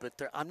good, but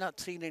I'm not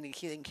seeing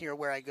anything here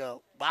where I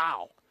go,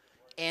 wow.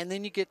 And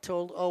then you get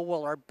told, oh,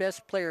 well, our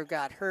best player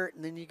got hurt.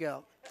 And then you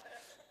go,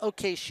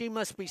 okay, she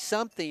must be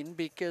something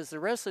because the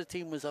rest of the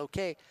team was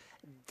okay.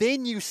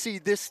 Then you see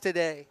this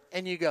today,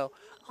 and you go,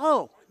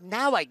 oh,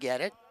 now I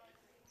get it.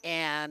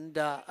 And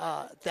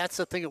that's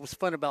the thing that was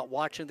fun about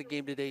watching the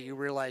game today. You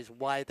realize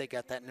why they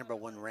got that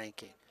 #1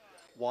 ranking,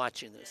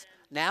 watching this.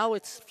 Now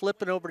it's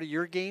flipping over to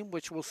your game,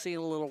 which we'll see in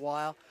a little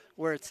while,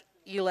 where it's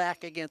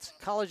ELAC against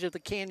College of the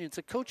Canyons,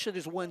 a coach that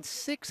has won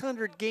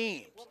 600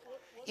 games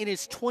in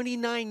his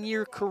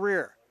 29-year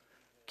career.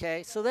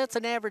 Okay, so that's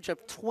an average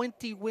of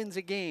 20 wins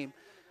a game.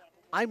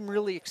 I'm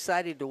really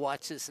excited to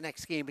watch this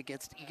next game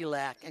against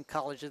ELAC and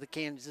College of the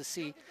Canyons to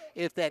see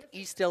if that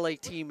East LA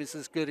team is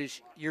as good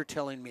as you're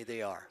telling me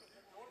they are.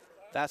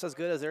 That's as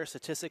good as their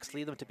statistics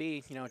lead them to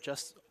be.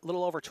 Just a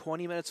little over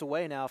 20 minutes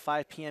away now,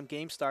 5 p.m.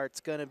 game start. It's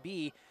going to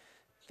be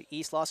the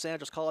East Los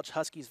Angeles College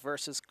Huskies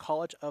versus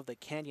College of the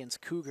Canyons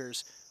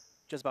Cougars,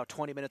 just about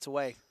 20 minutes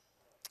away.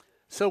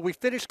 So we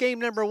finished game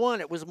 #1.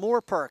 It was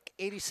Moorpark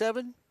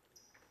 87,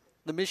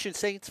 the Mission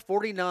Saints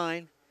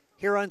 49,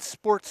 here on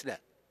Sportsnet.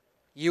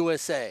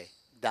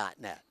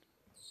 USA.net.